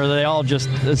enjoyed, or are they all just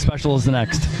as special as the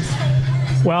next?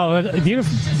 Well, the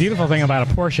beautiful thing about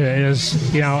a Porsche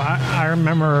is, I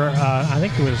remember, I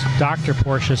think it was Dr.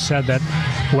 Porsche said that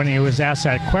when he was asked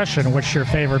that question, what's your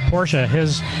favorite Porsche,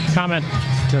 his comment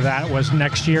to that was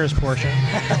next year's Porsche,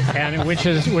 and which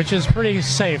is pretty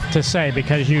safe to say,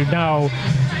 because you know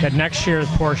that next year's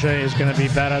Porsche is going to be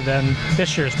better than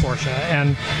this year's Porsche,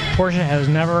 and Porsche has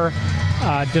never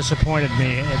disappointed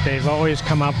me. They've always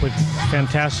come up with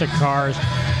fantastic cars.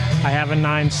 I have a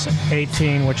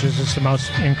 918, which is just the most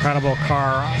incredible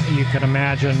car you could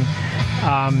imagine.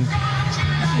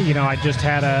 You know, I just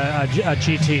had a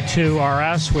GT2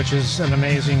 RS, which is an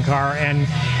amazing car, and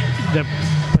the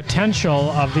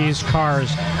potential of these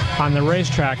cars on the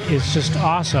racetrack is just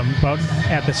awesome. But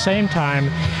at the same time,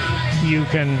 you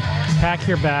can pack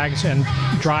your bags and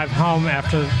drive home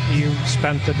after you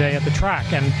spent the day at the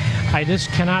track. And I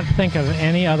just cannot think of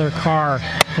any other car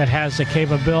that has the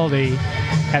capability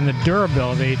and the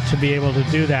durability to be able to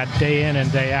do that day in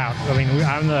and day out. I mean,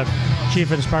 I'm the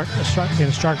chief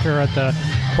instructor at the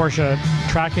Porsche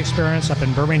Track Experience up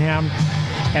in Birmingham,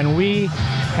 and we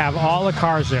have all the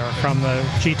cars there, from the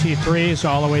GT3s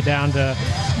all the way down to,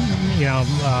 you know,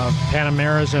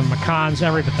 Panameras and Macans,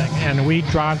 everything. And we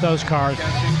drive those cars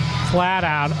flat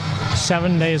out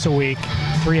 7 days a week,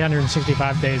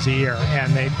 365 days a year,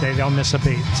 and they don't miss a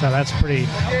beat. So that's pretty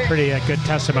good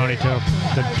testimony to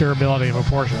the durability of a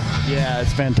Porsche. Yeah,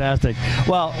 it's fantastic.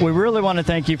 Well, we really want to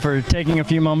thank you for taking a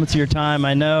few moments of your time.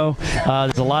 I know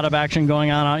there's a lot of action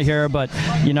going on out here, but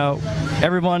you know,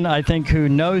 everyone I think who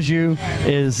knows you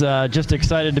is just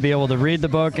excited to be able to read the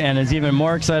book, and is even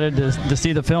more excited to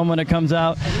see the film when it comes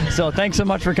out. So thanks so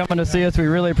much for coming to see us. We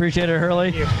really appreciate it,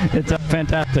 Hurley. It's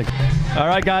fantastic. All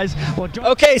right, guys. Well,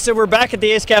 okay, so we're back at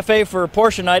the Ace Cafe for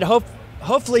Porsche night.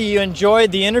 Hopefully you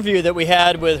enjoyed the interview that we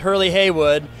had with Hurley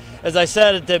Haywood. As I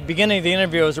said at the beginning of the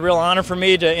interview, it was a real honor for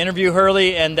me to interview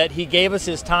Hurley, and that he gave us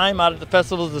his time out at the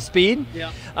Festivals of Speed.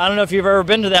 Yeah. I don't know if you've ever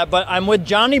been to that, but I'm with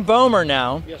Johnny Bomer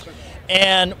now. Yes, sir.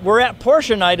 And we're at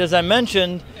Porsche night, as I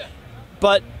mentioned,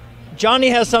 but Johnny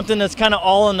has something that's kind of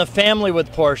all in the family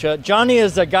with Porsche. Johnny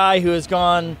is a guy who has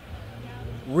gone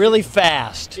really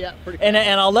fast. Yeah, pretty fast.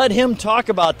 And I'll let him talk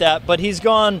about that, but he's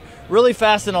gone really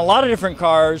fast in a lot of different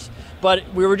cars.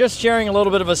 But we were just sharing a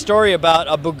little bit of a story about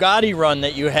a Bugatti run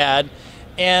that you had.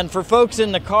 And for folks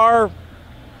in the car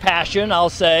passion, I'll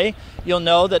say, you'll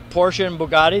know that Porsche and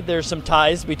Bugatti, there's some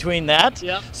ties between that.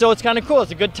 Yeah. So it's kind of cool.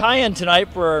 It's a good tie-in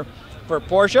tonight for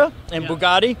Porsche and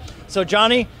Bugatti. So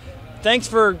Johnny, thanks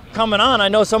for coming on. I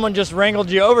know someone just wrangled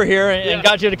you over here and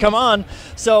got you to come on.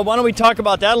 So why don't we talk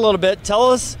about that a little bit?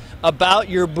 Tell us about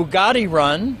your Bugatti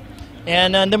run,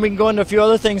 and then we can go into a few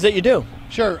other things that you do.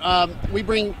 Sure. We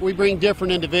bring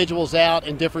different individuals out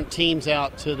and different teams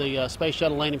out to the Space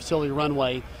Shuttle Landing Facility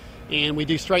runway, and we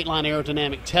do straight line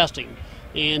aerodynamic testing.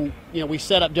 And you know, we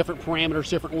set up different parameters,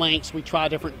 different lengths. We try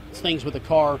different things with the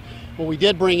car. Well, we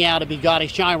did bring out a Bugatti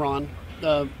Chiron,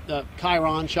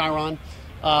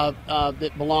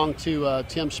 that belonged to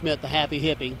Tim Schmidt, the Happy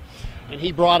Hippie, and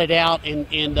he brought it out.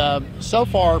 And so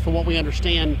far, from what we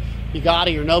understand,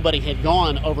 Bugatti or nobody had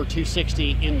gone over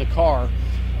 260 in the car.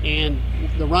 And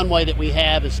the runway that we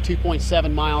have is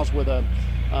 2.7 miles with a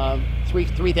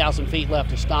 3,000 feet left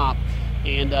to stop.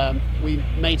 And we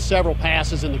made several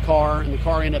passes in the car, and the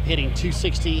car ended up hitting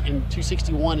 260 and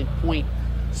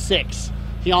 261.6.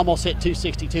 He almost hit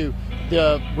 262.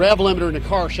 The rev limiter in the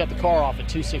car shut the car off at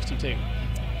 262.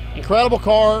 Incredible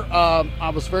car. I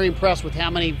was very impressed with how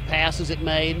many passes it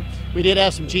made. We did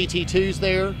have some GT2s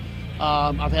there.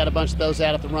 I've had a bunch of those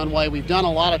out at the runway. We've done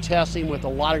a lot of testing with a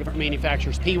lot of different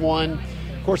manufacturers. P1, of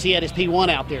course, he had his P1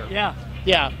 out there. Yeah.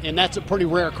 Yeah, and that's a pretty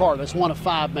rare car. That's one of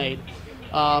 5 made.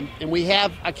 And we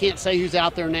have, I can't say who's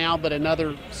out there now, but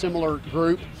another similar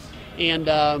group. And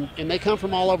they come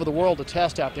from all over the world to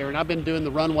test out there. And I've been doing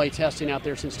the runway testing out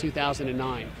there since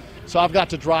 2009. So I've got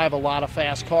to drive a lot of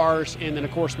fast cars, and then of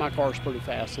course my car's pretty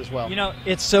fast as well. You know,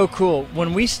 it's so cool.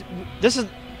 When this is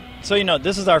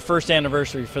our first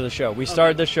anniversary for the show. We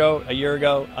started the show a year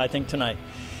ago, I think tonight.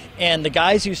 And the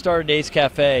guys who started Ace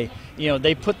Cafe, you know,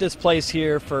 they put this place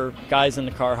here for guys in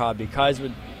the car hobby, guys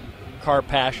with car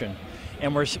passion.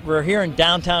 And we're here in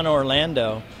downtown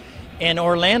Orlando. And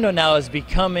Orlando now is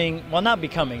becoming, well, not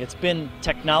becoming, it's been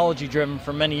technology driven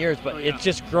for many years, but it's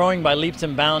just growing by leaps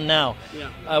and bounds now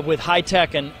with high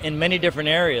tech and in many different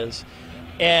areas.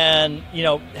 And, you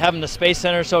know, having the Space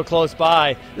Center so close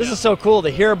by, this is so cool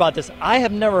to hear about this. I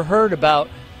have never heard about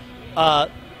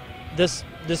this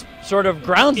sort of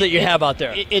grounds that you have out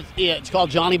there. It's called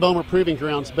Johnny Bomer Proving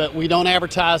Grounds, but we don't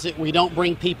advertise it. We don't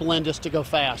bring people in just to go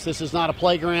fast. This is not a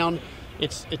playground.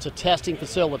 It's a testing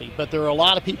facility, but there are a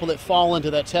lot of people that fall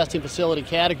into that testing facility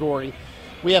category.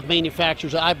 We have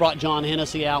manufacturers. I brought John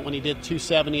Hennessy out when he did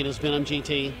 270 in his Venom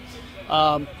GT.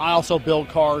 I also build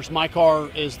cars. My car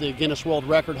is the Guinness World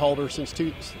Record holder since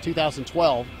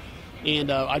 2012, and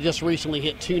I just recently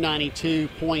hit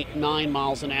 292.9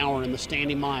 miles an hour in the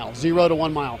standing mile, 0 to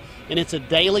 1 mile. And it's a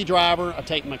daily driver. I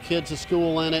take my kids to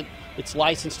school in it. It's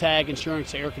license tag,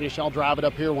 insurance, air conditioning. I'll drive it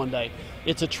up here one day.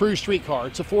 It's a true street car.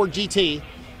 It's a Ford GT,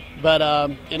 But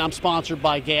and I'm sponsored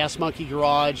by Gas Monkey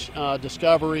Garage,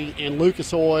 Discovery, and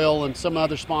Lucas Oil, and some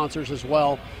other sponsors as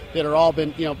well that are all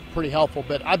been pretty helpful.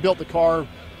 But I built the car,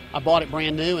 I bought it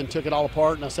brand new and took it all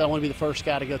apart, and I said I want to be the first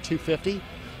guy to go 250.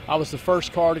 I was the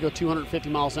first car to go 250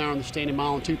 miles an hour on the standing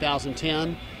mile in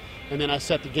 2010, and then I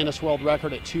set the Guinness World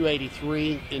Record at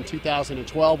 283 in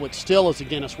 2012, which still is a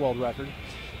Guinness World Record.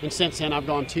 And since then I've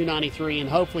gone 293, and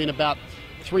hopefully in about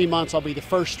 3 months I'll be the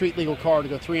first street legal car to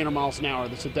go 300 miles an hour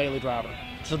that's a daily driver.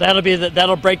 So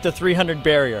that'll break the 300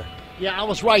 barrier. Yeah, I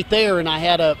was right there, and I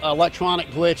had an electronic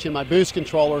glitch in my boost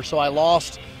controller, so I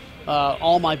lost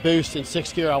all my boost in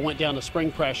 6th gear. I went down to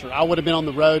spring pressure. I would have been on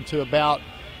the road to about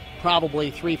probably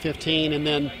 315, and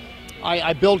then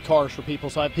I build cars for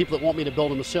people, so I have people that want me to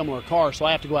build them a similar car, so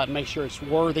I have to go out and make sure it's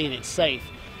worthy and it's safe.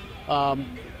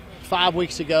 5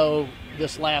 weeks ago,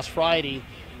 this last Friday,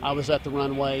 I was at the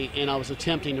runway and I was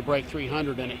attempting to break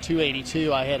 300, and at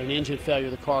 282 I had an engine failure.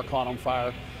 The car caught on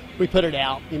fire. We put it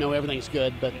out, everything's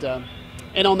good, but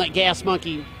and on that Gas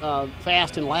Monkey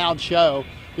Fast and Loud show,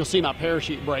 you'll see my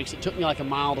parachute breaks. It took me like a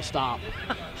mile to stop.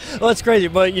 Well, that's crazy,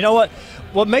 but you know what?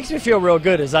 What makes me feel real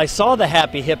good is I saw the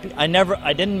Happy Hippie.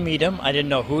 I didn't meet him. I didn't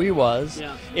know who he was.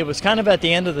 Yeah. It was kind of at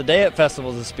the end of the day at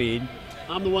Festivals of Speed.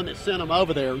 I'm the one that sent him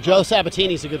over there. Joe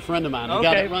Sabatini's a good friend of mine. The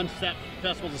guy that runs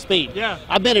Festivals of Speed. Yeah.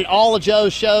 I've been at all of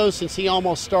Joe's shows since he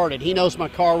almost started. He knows my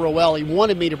car real well. He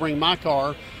wanted me to bring my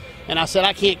car, and I said,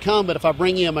 I can't come, but if I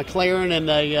bring you a McLaren and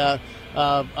a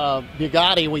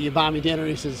Bugatti, will you buy me dinner?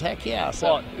 He says, heck yeah.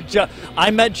 So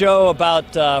I met Joe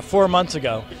about 4 months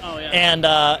ago. Oh,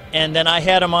 yeah. And then I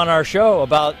had him on our show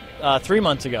about 3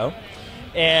 months ago,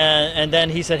 and then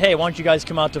he said, hey, why don't you guys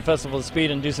come out to Festival of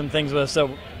Speed and do some things with us?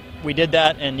 So we did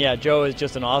that, and yeah, Joe is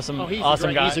just an awesome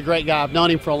guy. He's a great guy. I've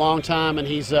known him for a long time, and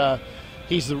he's the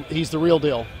real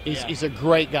deal. He's a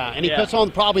great guy, and he puts on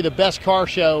probably the best car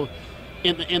show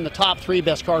in the top 3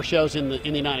 best car shows in the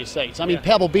United States. I mean,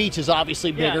 Pebble Beach is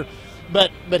obviously bigger,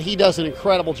 but he does an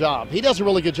incredible job. He does a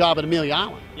really good job at Amelia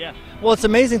Island. Yeah. Well, it's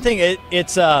an amazing thing.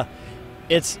 It's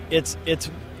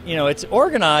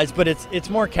organized, but it's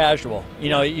more casual.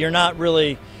 You're not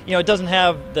really, it doesn't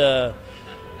have the,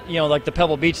 like the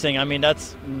Pebble Beach thing. I mean,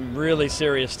 that's really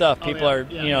serious stuff. People are,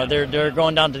 they're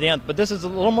going down to the end. But this is a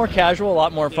little more casual, a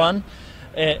lot more fun,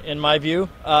 in my view.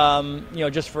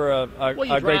 Just for a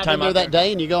great time out there that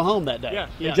day, and you go home that day.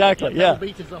 Yeah, exactly. Yeah. Pebble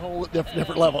Beach is a whole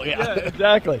different level. Yeah,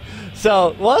 exactly.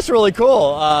 So, well, that's really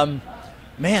cool.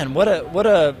 Man, what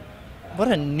a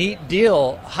neat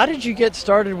deal. How did you get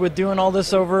started with doing all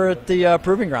this over at the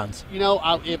Proving Grounds?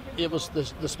 It was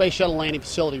the Space Shuttle Landing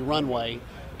Facility runway.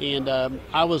 And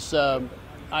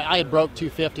I had broke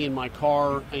 250 in my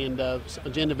car, and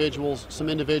some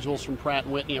individuals from Pratt &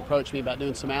 Whitney approached me about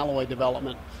doing some alloy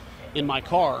development in my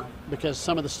car, because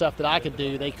some of the stuff that I could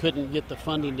do, they couldn't get the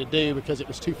funding to do because it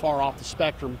was too far off the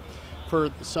spectrum for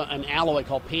an alloy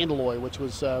called Pandalloy, which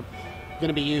was going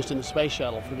to be used in the space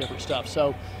shuttle for different stuff.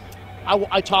 So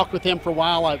I talked with them for a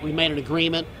while. We made an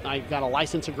agreement. I got a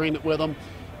license agreement with them.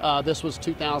 This was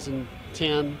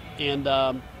 2010,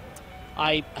 and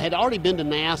I had already been to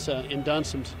NASA and done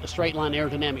some straight line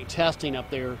aerodynamic testing up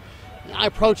there. I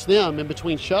approached them in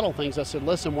between shuttle things. I said,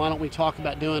 listen, why don't we talk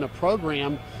about doing a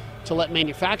program to let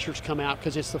manufacturers come out,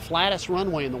 because it's the flattest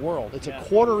runway in the world. It's a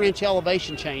 1/4-inch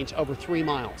elevation change over 3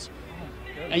 miles.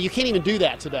 And you can't even do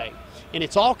that today. And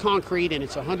it's all concrete, and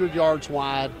it's 100 yards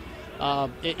wide.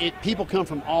 People come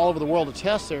from all over the world to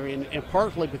test there, and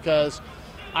partly because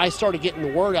I started getting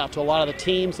the word out to a lot of the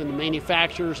teams and the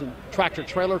manufacturers and tractor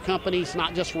trailer companies,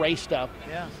 not just race stuff.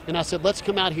 Yeah. And I said, let's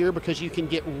come out here because you can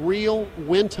get real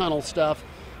wind tunnel stuff.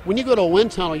 When you go to a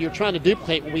wind tunnel, you're trying to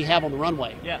duplicate what we have on the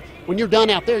runway. Yeah. When you're done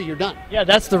out there, you're done. Yeah,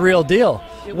 that's the real deal.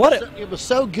 It was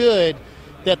so good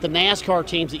that the NASCAR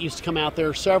teams that used to come out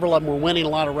there, several of them were winning a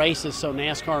lot of races, so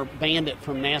NASCAR banned it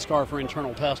from NASCAR for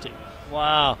internal testing.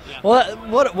 Wow. Yeah. Well,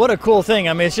 what a cool thing.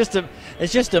 I mean, it's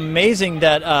just amazing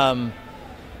that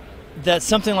that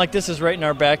something like this is right in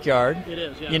our backyard. It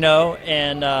is, yeah.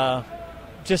 And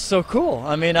just so cool.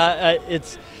 I mean,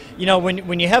 it's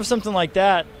when you have something like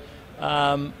that.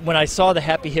 When I saw the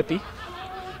Happy Hippie,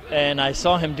 and I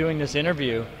saw him doing this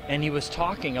interview, and he was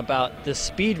talking about the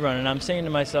speed run, and I'm saying to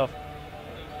myself,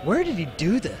 where did he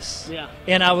do this? Yeah.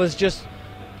 And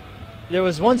there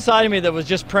was one side of me that was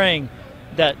just praying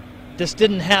that this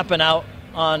didn't happen out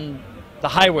on the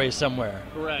highway somewhere.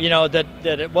 Correct.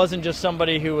 That it wasn't just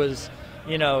somebody who was,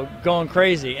 going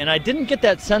crazy. And I didn't get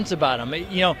that sense about him.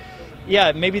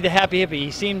 Yeah, maybe the Happy Hippie,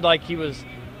 he seemed like he was,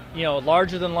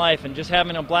 larger than life and just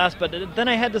having a blast. But then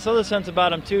I had this other sense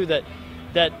about him too, that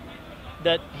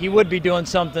he would be doing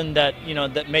something that,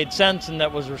 that made sense and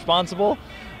that was responsible.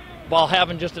 while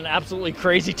having just an absolutely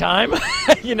crazy time,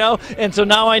 you know. And so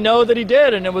now I know that he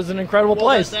did, and it was an incredible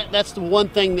place. That's the one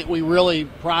thing that we really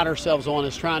pride ourselves on,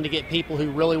 is trying to get people who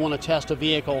really want to test a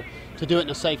vehicle to do it in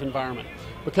a safe environment.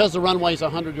 Because the runway is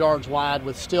 100 yards wide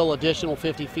with still additional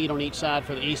 50 feet on each side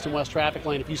for the east and west traffic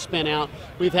lane, if you spin out,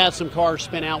 we've had some cars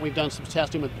spin out. We've done some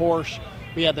testing with Porsche.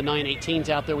 We had the 918s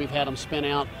out there. We've had them spin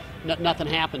out. Nothing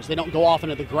happens. They don't go off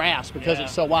into the grass because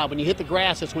it's so wide. When you hit the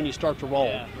grass, that's when you start to roll.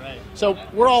 Yeah, right. So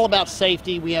we're all about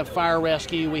safety. We have fire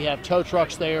rescue. We have tow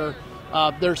trucks there.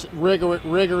 There's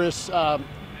rigorous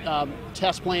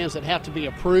test plans that have to be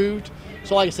approved.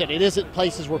 So like I said, it isn't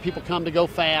places where people come to go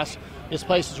fast. It's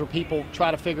places where people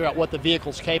try to figure out what the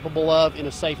vehicle's capable of in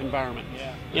a safe environment.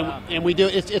 Yeah. And we do.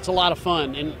 It's a lot of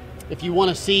fun. And if you want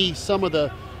to see some of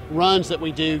the runs that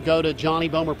we do, go to Johnny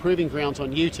Bomer Proving Grounds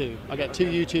on YouTube. I got 2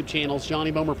 YouTube channels, Johnny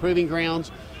Bomer Proving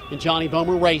Grounds and Johnny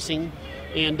Bomer Racing.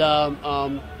 And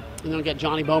then I've got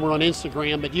Johnny Bomer on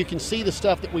Instagram. But you can see the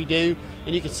stuff that we do,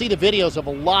 and you can see the videos of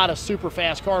a lot of super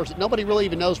fast cars that nobody really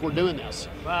even knows we're doing this.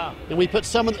 Wow. And we put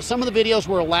some of the videos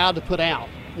we're allowed to put out.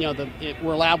 You know,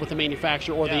 we're allowed with the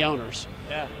manufacturer or the owners.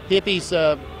 Yeah. Hippie's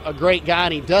a great guy,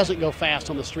 and he doesn't go fast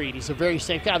on the street. He's a very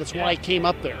safe guy. That's why he came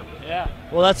up there. Yeah.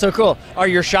 Well, that's so cool. Are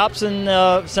your shops in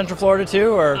Central Florida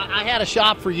too, or? I had a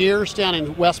shop for years down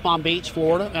in West Palm Beach,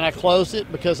 Florida, and I closed it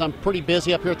because I'm pretty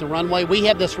busy up here at the runway. We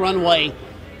have this runway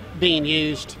being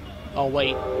used. Oh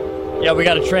wait. Yeah, we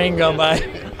got a train going by.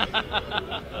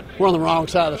 We're on the wrong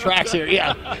side of the tracks here.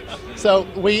 Yeah. So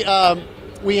we had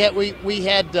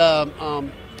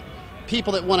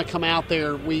people that want to come out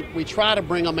there. We try to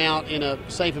bring them out in a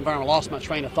safe environment. I lost my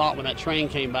train of thought when that train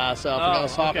came by, so I forgot what I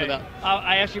was talking about.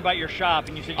 I asked you about your shop,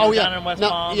 and you said you were down in West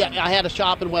Palm. Yeah, I had a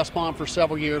shop in West Palm for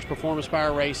several years, Performance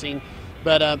Power Racing,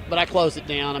 but I closed it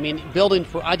down. I mean,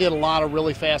 I did a lot of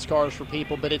really fast cars for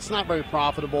people, but it's not very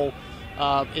profitable.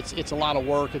 It's a lot of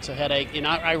work. It's a headache, and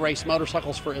I race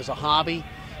motorcycles as a hobby.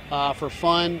 For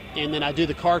fun, and then I do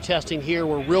the car testing here.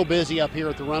 We're real busy up here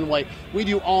at the runway. We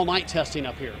do all-night testing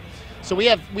up here. So we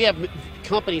have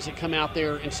companies that come out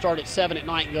there and start at 7 at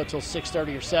night and go till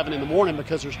 6:30 or 7 in the morning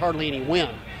because there's hardly any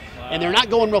wind. Wow. And they're not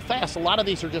going real fast. A lot of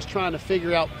these are just trying to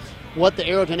figure out what the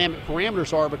aerodynamic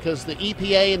parameters are, because the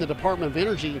EPA and the Department of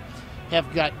Energy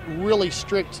have got really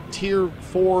strict Tier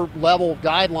 4 level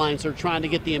guidelines. They're trying to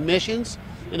get the emissions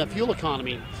and the fuel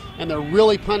economy, and they're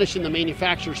really punishing the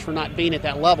manufacturers for not being at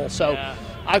that level. So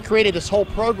I created this whole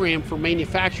program for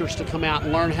manufacturers to come out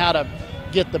and learn how to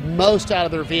get the most out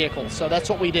of their vehicles. So that's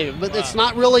what we do. But it's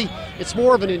not really, it's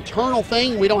more of an internal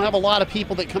thing. We don't have a lot of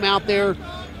people that come out there. They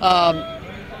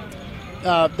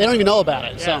don't even know about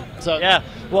it. Yeah. So yeah.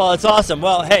 Well, it's awesome.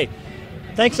 Well, hey,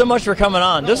 thanks so much for coming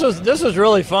on. This was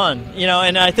really fun, you know,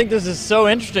 and I think this is so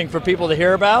interesting for people to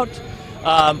hear about.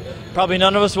 Probably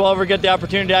none of us will ever get the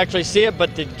opportunity to actually see it,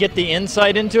 but to get the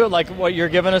insight into it, like what you're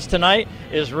giving us tonight,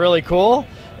 is really cool.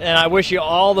 And I wish you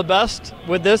all the best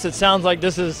with this. It sounds like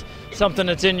this is something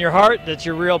that's in your heart, that's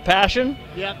your real passion.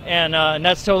 Yeah. And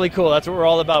that's totally cool. That's what we're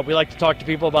all about. We like to talk to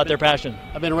people about their passion.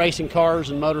 I've been racing cars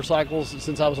and motorcycles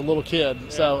since I was a little kid. Yeah.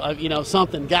 So you know,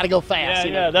 something got to go fast.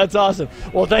 Yeah, that's awesome.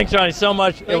 Well, thanks, Johnny, so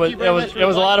much. It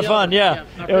was a lot of fun. Yeah,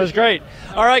 it was great.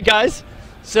 All right, guys.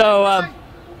 So how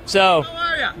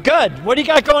are you? Good. What do you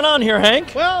got going on here,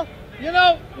 Hank? Well, you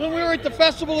know, when we were at the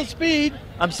Festival of Speed,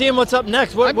 I'm seeing what's up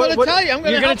next. I'm going to tell you.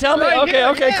 You're going to tell me?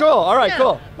 Okay, cool. All right,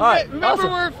 cool. All right, remember awesome.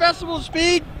 we were at Festival of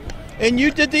Speed, and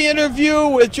you did the interview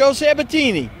with Joe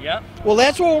Sabatini. Yep. Well,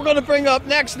 that's what we're going to bring up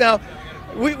next. Now,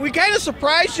 we kind of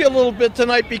surprised you a little bit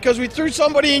tonight because we threw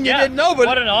somebody in you didn't know. But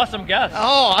what an awesome guest.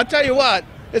 Oh, I'll tell you what.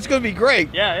 It's going to be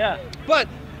great. Yeah. But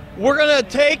we're going to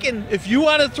take, and if you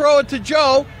want to throw it to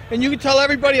Joe, and you can tell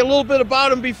everybody a little bit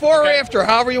about him before or after,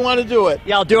 however you want to do it.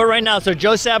 Yeah, I'll do it right now. So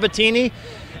Joe Sabatini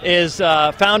is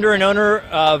founder and owner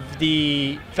of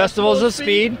the Festivals of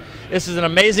Speed. This is an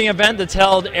amazing event that's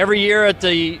held every year at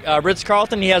the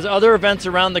Ritz-Carlton. He has other events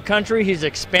around the country. He's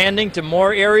expanding to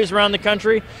more areas around the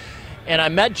country. And I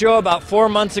met Joe about 4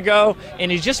 months ago,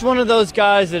 and he's just one of those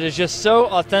guys that is just so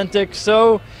authentic,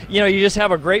 so, you know, you just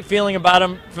have a great feeling about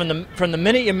him from the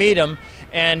minute you meet him.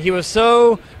 And he was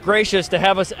so gracious to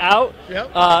have us out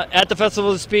at the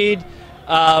Festival of Speed,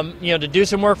 you know, to do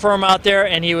some work for him out there.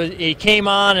 And he came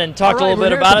on and talked a little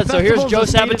bit about it. So here's Joe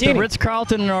Sabatini. The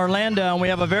Ritz-Carlton in Orlando, and we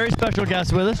have a very special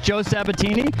guest with us, Joe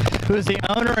Sabatini. who's the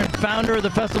owner and founder of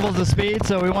the Festivals of Speed.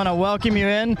 So we want to welcome you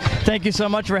in. Thank you so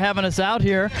much for having us out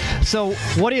here. So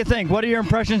what do you think? What are your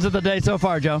impressions of the day so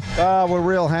far, Joe? We're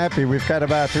real happy. We've got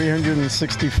about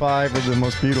 365 of the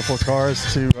most beautiful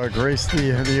cars to grace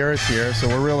the earth here. So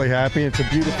we're really happy. It's a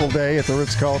beautiful day at the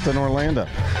Ritz-Carlton Orlando.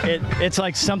 It's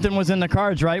like something was in the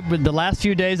cards, right? With the last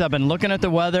few days, I've been looking at the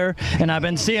weather, and I've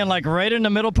been seeing like right in the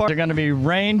middle part, there's going to be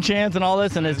rain chance and all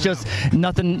this, and it's just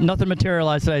nothing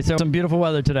materialized today. So some beautiful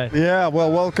weather today. Yeah,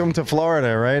 well, welcome to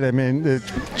Florida, right? I mean,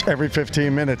 every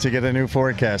 15 minutes you get a new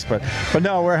forecast, but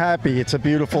no, we're happy. It's a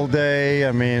beautiful day.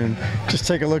 I mean, just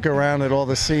take a look around at all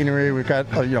the scenery. We've got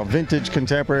vintage,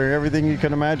 contemporary, everything you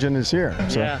can imagine is here.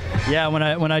 So. Yeah.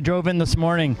 When I drove in this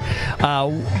morning,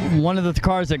 one of the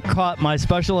cars that caught my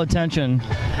special attention.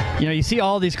 You see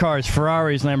all these cars,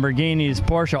 Ferraris, Lamborghinis,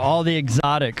 Porsche, all the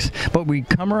exotics, but we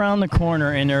come around the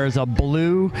corner and there's a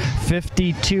blue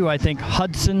 52, I think,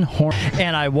 Hudson Hornet.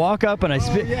 And I walk up and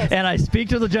I speak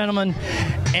to the gentleman,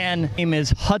 and his name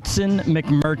is Hudson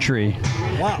McMurtry.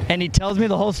 Wow. And he tells me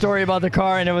the whole story about the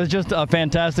car, and it was just a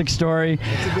fantastic story.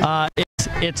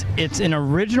 It's an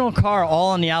original car all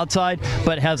on the outside,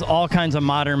 but has all kinds of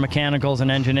modern mechanicals and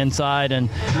engine inside, and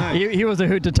he was a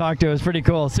hoot to talk to. It was pretty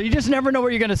cool. So you just never know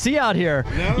what you're going to see out here.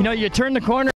 No. You turn the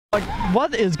corner, like,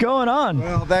 what is going on?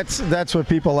 Well, that's what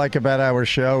people like about our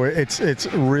show. It's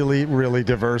really, really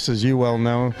diverse, as you well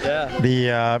know.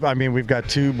 Yeah. I mean, we've got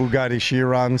 2 Bugatti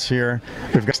Chirons here.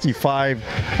 We've got 65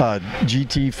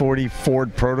 GT40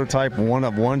 Ford prototype, one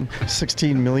of one,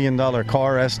 $16 million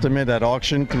car estimate at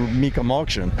auction through Mecum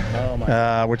Auction,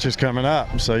 which is coming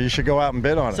up. So you should go out and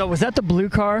bid on it. So was that the blue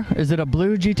car? Is it a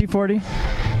blue GT40?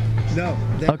 No,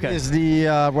 that is the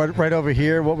right over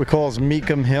here, what we call is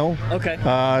Mecum Hill. Okay.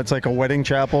 It's like a wedding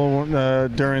chapel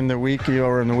during the week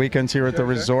or on the weekends here at the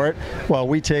resort. Well,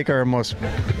 we take our most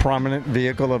prominent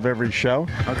vehicle of every show,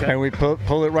 and we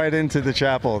pull it right into the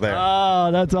chapel there. Oh,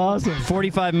 that's awesome.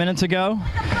 45 minutes ago,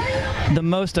 the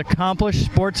most accomplished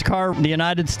sports car in the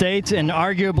United States and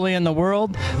arguably in the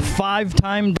world,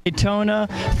 5-time Daytona,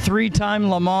 3-time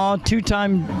Le Mans,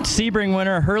 2-time Sebring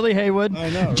winner, Hurley Haywood,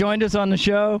 joined us on the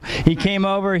show. He came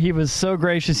over. He was so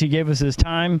gracious. He gave us his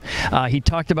time. He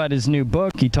talked about his new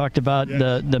book. He talked about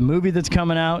the movie that's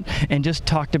coming out, and just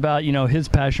talked about his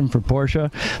passion for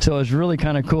Porsche. So it was really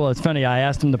kind of cool. It's funny. I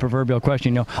asked him the proverbial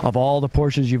question, of all the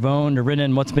Porsches you've owned or ridden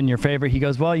in, what's been your favorite? He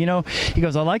goes, well,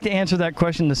 I like to answer that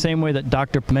question the same way that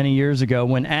Dr. many years ago,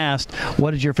 when asked,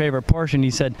 what is your favorite Porsche? And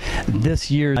he said, this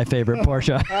year's my favorite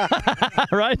Porsche.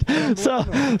 Right? So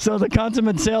the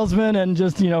consummate salesman and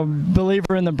just,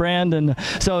 believer in the brand. And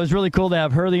so it was really cool to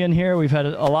have Hurley in here. We've had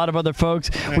a lot of other folks.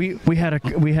 We had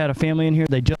a family in here.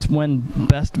 They just won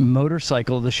best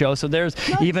motorcycle of the show. So there's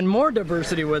even more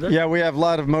diversity with it. Yeah, we have a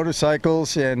lot of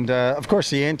motorcycles and, of course,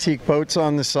 the antique boats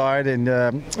on the side. And,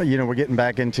 we're getting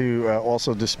back into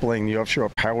also displaying the offshore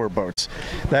power boats.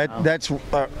 That's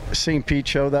St. Pete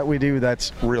show that we do.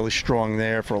 That's really strong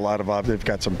there for a lot of they've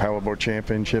got some powerboat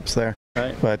championships there.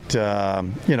 Right. But, the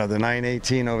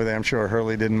 918 over there, I'm sure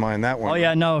Hurley didn't mind that one. Oh,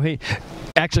 yeah, no.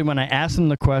 Actually, when I asked him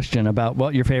the question about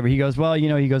what your favorite, he goes, well,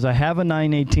 I have a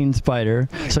 918 Spider.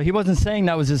 So he wasn't saying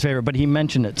that was his favorite, but he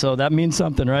mentioned it. So that means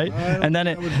something, right? And then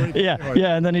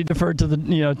and then he deferred to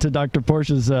to Dr.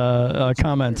 Porsche's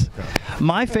comments.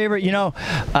 My favorite,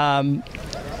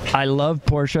 I love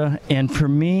Porsche, and for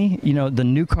me, the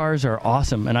new cars are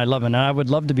awesome, and I love them. And I would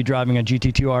love to be driving a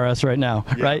GT2 RS right now,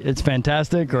 right? It's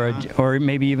fantastic, or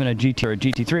maybe even a GT or a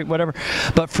GT3, whatever.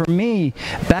 But for me,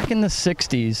 back in the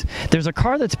 60s, there's a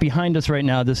car that's behind us right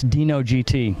now, this Dino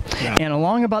GT. Yeah. And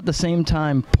along about the same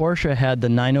time, Porsche had the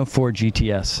 904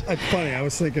 GTS. That's funny. I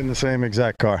was thinking the same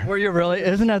exact car. Were you really?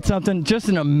 Isn't that something? Just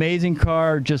an amazing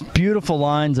car, just beautiful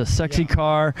lines, a sexy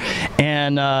car,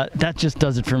 and that just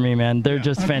does it for me, man. They're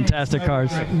just fantastic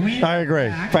cars. I agree.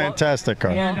 Fantastic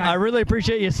car. I really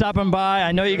appreciate you stopping by.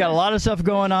 I know you got a lot of stuff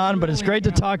going on, but it's great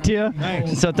to talk to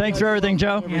you. So thanks for everything,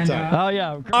 Joe. Oh,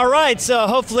 yeah. All right, so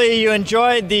hopefully you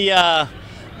enjoyed the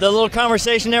little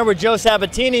conversation there with Joe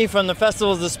Sabatini from the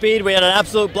Festivals of Speed. We had an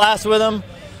absolute blast with him.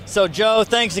 So, Joe,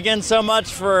 thanks again so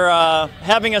much for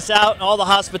having us out and all the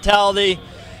hospitality.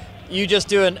 You just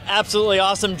do an absolutely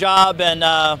awesome job,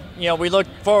 and we look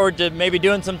forward to maybe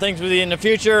doing some things with you in the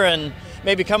future, and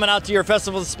maybe coming out to your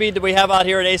Festival of Speed that we have out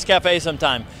here at Ace Cafe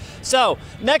sometime. So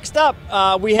next up,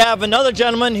 we have another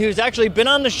gentleman who's actually been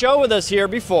on the show with us here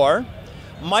before,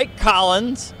 Mike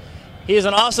Collins. He's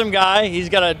an awesome guy. He's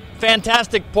got a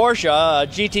fantastic Porsche, a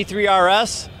GT3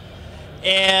 RS,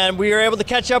 and we were able to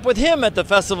catch up with him at the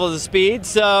Festival of Speed.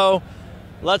 So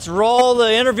let's roll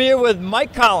the interview with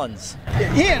Mike Collins.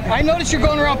 Ian, I noticed you're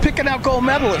going around picking out gold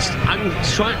medalists.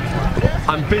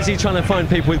 I'm busy trying to find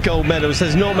people with gold medals.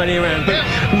 There's not many around. But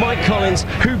Mike Collins,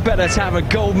 who better to have a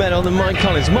gold medal than Mike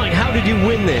Collins? Mike, how did you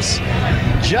win this?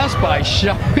 Just by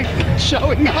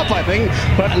showing up, I think.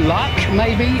 But luck,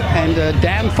 maybe, and a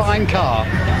damn fine car.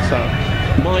 So.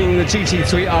 Mine, the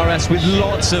GT3 RS, with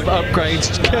lots of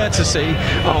upgrades, courtesy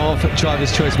of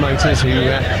Driver's Choice Motors, who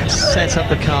set up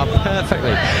the car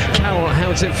perfectly. Carol, how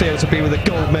does it feel to be with a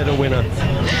gold medal winner?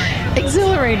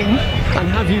 Exhilarating. And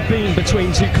have you been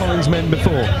between two Collins men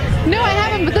before? No, I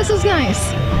haven't, but this is nice.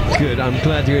 Good, I'm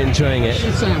glad you're enjoying it.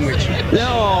 Sandwich.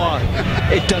 No,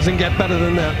 it doesn't get better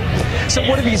than that. So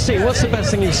what have you seen? What's the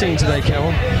best thing you've seen today,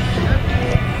 Carol?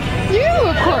 You,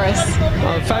 of course.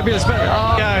 Oh, fabulous. Oh,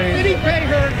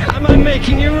 am I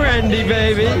making you Randy,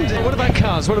 baby? What about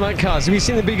cars? What about cars? Have you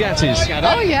seen the Bugattis?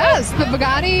 Oh, yes. The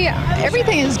Bugatti,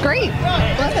 everything is great.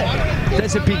 Love it.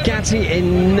 There's a Bugatti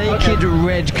in naked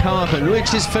red carbon,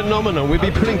 which is phenomenal. We'll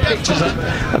be putting pictures up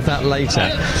of that later.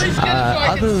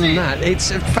 Other than that,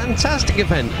 it's a fantastic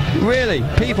event. Really,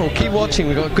 people, keep watching.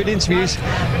 We've got good interviews,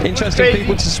 interesting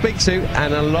people to speak to,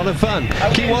 and a lot of fun.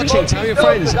 Keep watching, tell your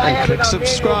friends, and click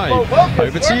subscribe.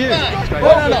 Over to you.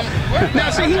 No. Now,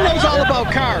 see, he knows all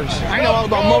about cars. I know all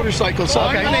about motorcycles, so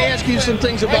I'm going to ask you some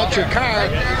things about your car.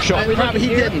 Sure. Probably he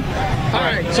didn't. All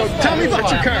right, so tell me about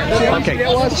your car. Okay,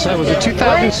 so it was a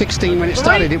 2016, when it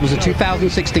started, it was a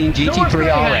 2016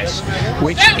 GT3 RS,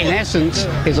 which in essence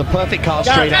is a perfect car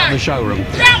straight out of the showroom.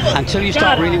 Until you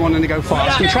start really wanting to go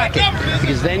fast and track it,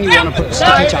 because then you want to put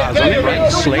sticky tires on it,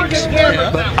 right? Slicks.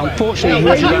 But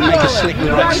unfortunately, you don't make a slick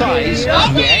the right size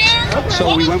yet,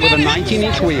 so we went with a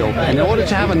 19-inch wheel. And in order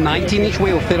to have a 19-inch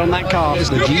wheel fit on that car, there's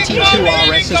the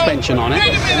GT2 RS suspension on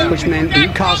it, which meant new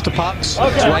caster pucks,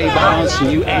 sway bars,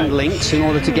 new end links in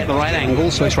order to get the right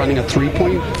angle. So it's running a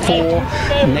 3.4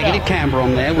 negative camber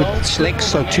on there with slicks,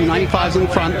 so 295s on the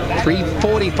front,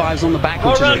 345s on the back,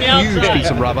 which is a huge piece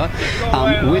of rubber.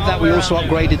 With that, we also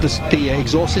upgraded the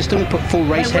exhaust system, put full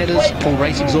race headers, full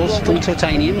race exhaust, full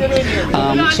titanium.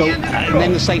 And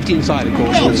then the safety inside, of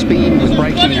course. With speed, with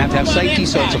braking, you have to have safety,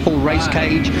 so it's a full race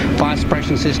cage, fire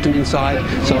suppression system inside,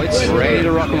 so it's ready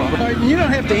to rock and roll. You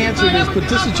don't have to answer this, but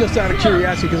this is just out of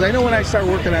curiosity, because I know when I start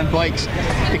working on bikes,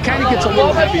 it kind of gets a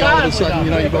little heavy all of a sudden.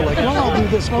 You know, you go like, well, I'll do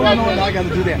this, well, no, I got to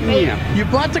do that. Yeah. You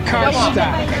bought the car stock.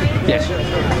 Yes.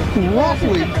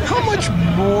 Roughly, how much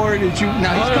more did you?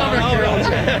 Now he's covering Carol's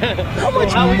head. How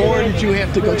much more did you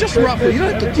have to go? Just roughly. You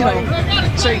don't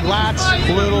have to, say lots,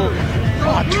 little.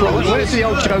 What if the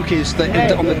old joke is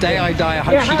that on the day I die, I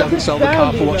hope she doesn't sell the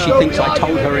car for what she thinks I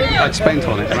told her I'd spent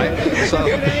on it, right? So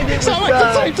it's not like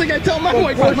the same thing I tell my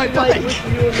wife with my bike.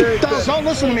 Don't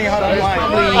listen to me how to lie.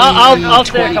 I'll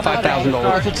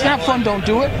 $25,000. If it's not fun, don't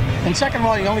do it. And second of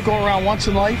all, you only go around once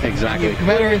in life. Exactly. You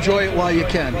better enjoy it while you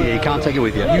can. Yeah, you can't take it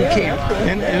with you. You can't.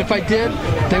 And if I did,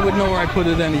 they would know where I put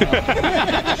it anyway.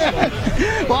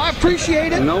 Well, I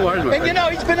appreciate it. No worries. And you know,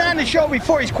 he's been on the show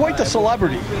before. He's quite the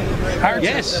celebrity.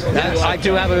 Yes, I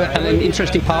do have an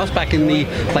interesting past back in the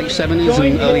late 70s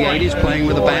and early 80s playing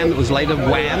with a band that was later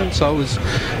Wham, so it was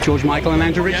George Michael and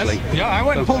Andrew Ridgely. Yes. Yeah, I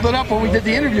went and pulled it up when we did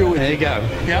the interview with you. There you go.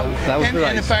 Yeah. That was great.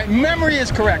 And if my memory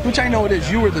is correct, which I know it is,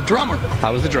 you were the drummer. I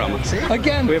was the drummer. See?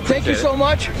 Again, thank you so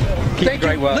much. Keep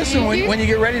great work. Listen, when you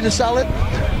get ready to sell it,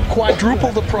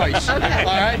 quadruple the price. All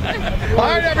right? All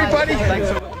right, everybody. Thanks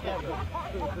so much.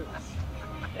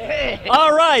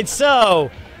 All right, so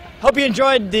hope you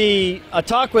enjoyed the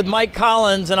talk with Mike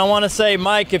Collins, and I want to say,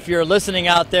 Mike, if you're listening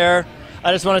out there,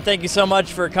 I just want to thank you so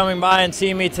much for coming by and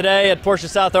seeing me today at Porsche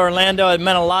South Orlando. It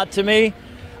meant a lot to me.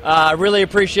 I really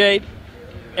appreciate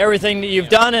everything that you've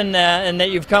done and that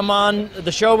you've come on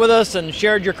the show with us and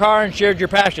shared your car and shared your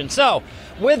passion. So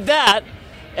with that,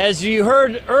 as you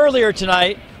heard earlier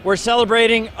tonight, we're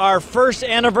celebrating our first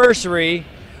anniversary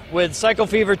with Cycle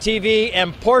Fever TV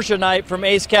and Porsche Night from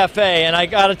Ace Cafe. And I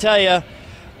got to tell you,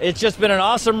 it's just been an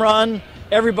awesome run.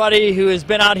 Everybody who has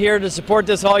been out here to support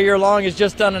this all year long has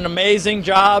just done an amazing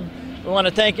job. We want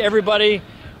to thank everybody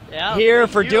here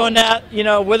for doing that,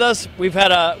 with us. We've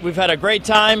had a great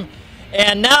time.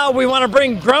 And now we want to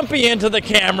bring Grumpy into the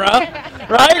camera,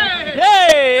 right?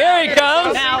 Hey, here he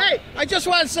comes. Hey, I just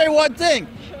want to say one thing.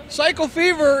 Cycle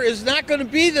Fever is not going to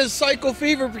be this Cycle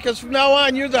Fever, because from now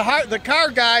on you're the car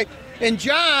guy, and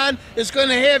John is going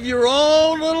to have your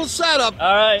own little setup.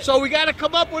 All right. So we got to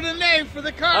come up with a name for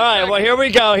the car. All right. Well, here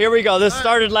we go. This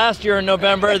started last year in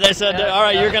November. They said, all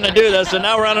right, you're going to do this, and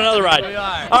now we're on another ride.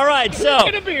 All right.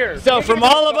 So from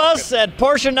all of us at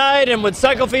Porsche Night and with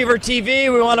Cycle Fever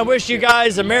TV, we want to wish you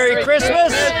guys a Merry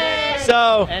Christmas.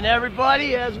 So and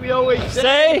everybody, as we always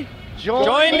say,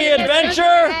 Join the adventure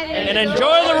and enjoy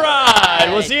the ride.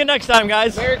 We'll see you next time,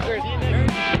 guys.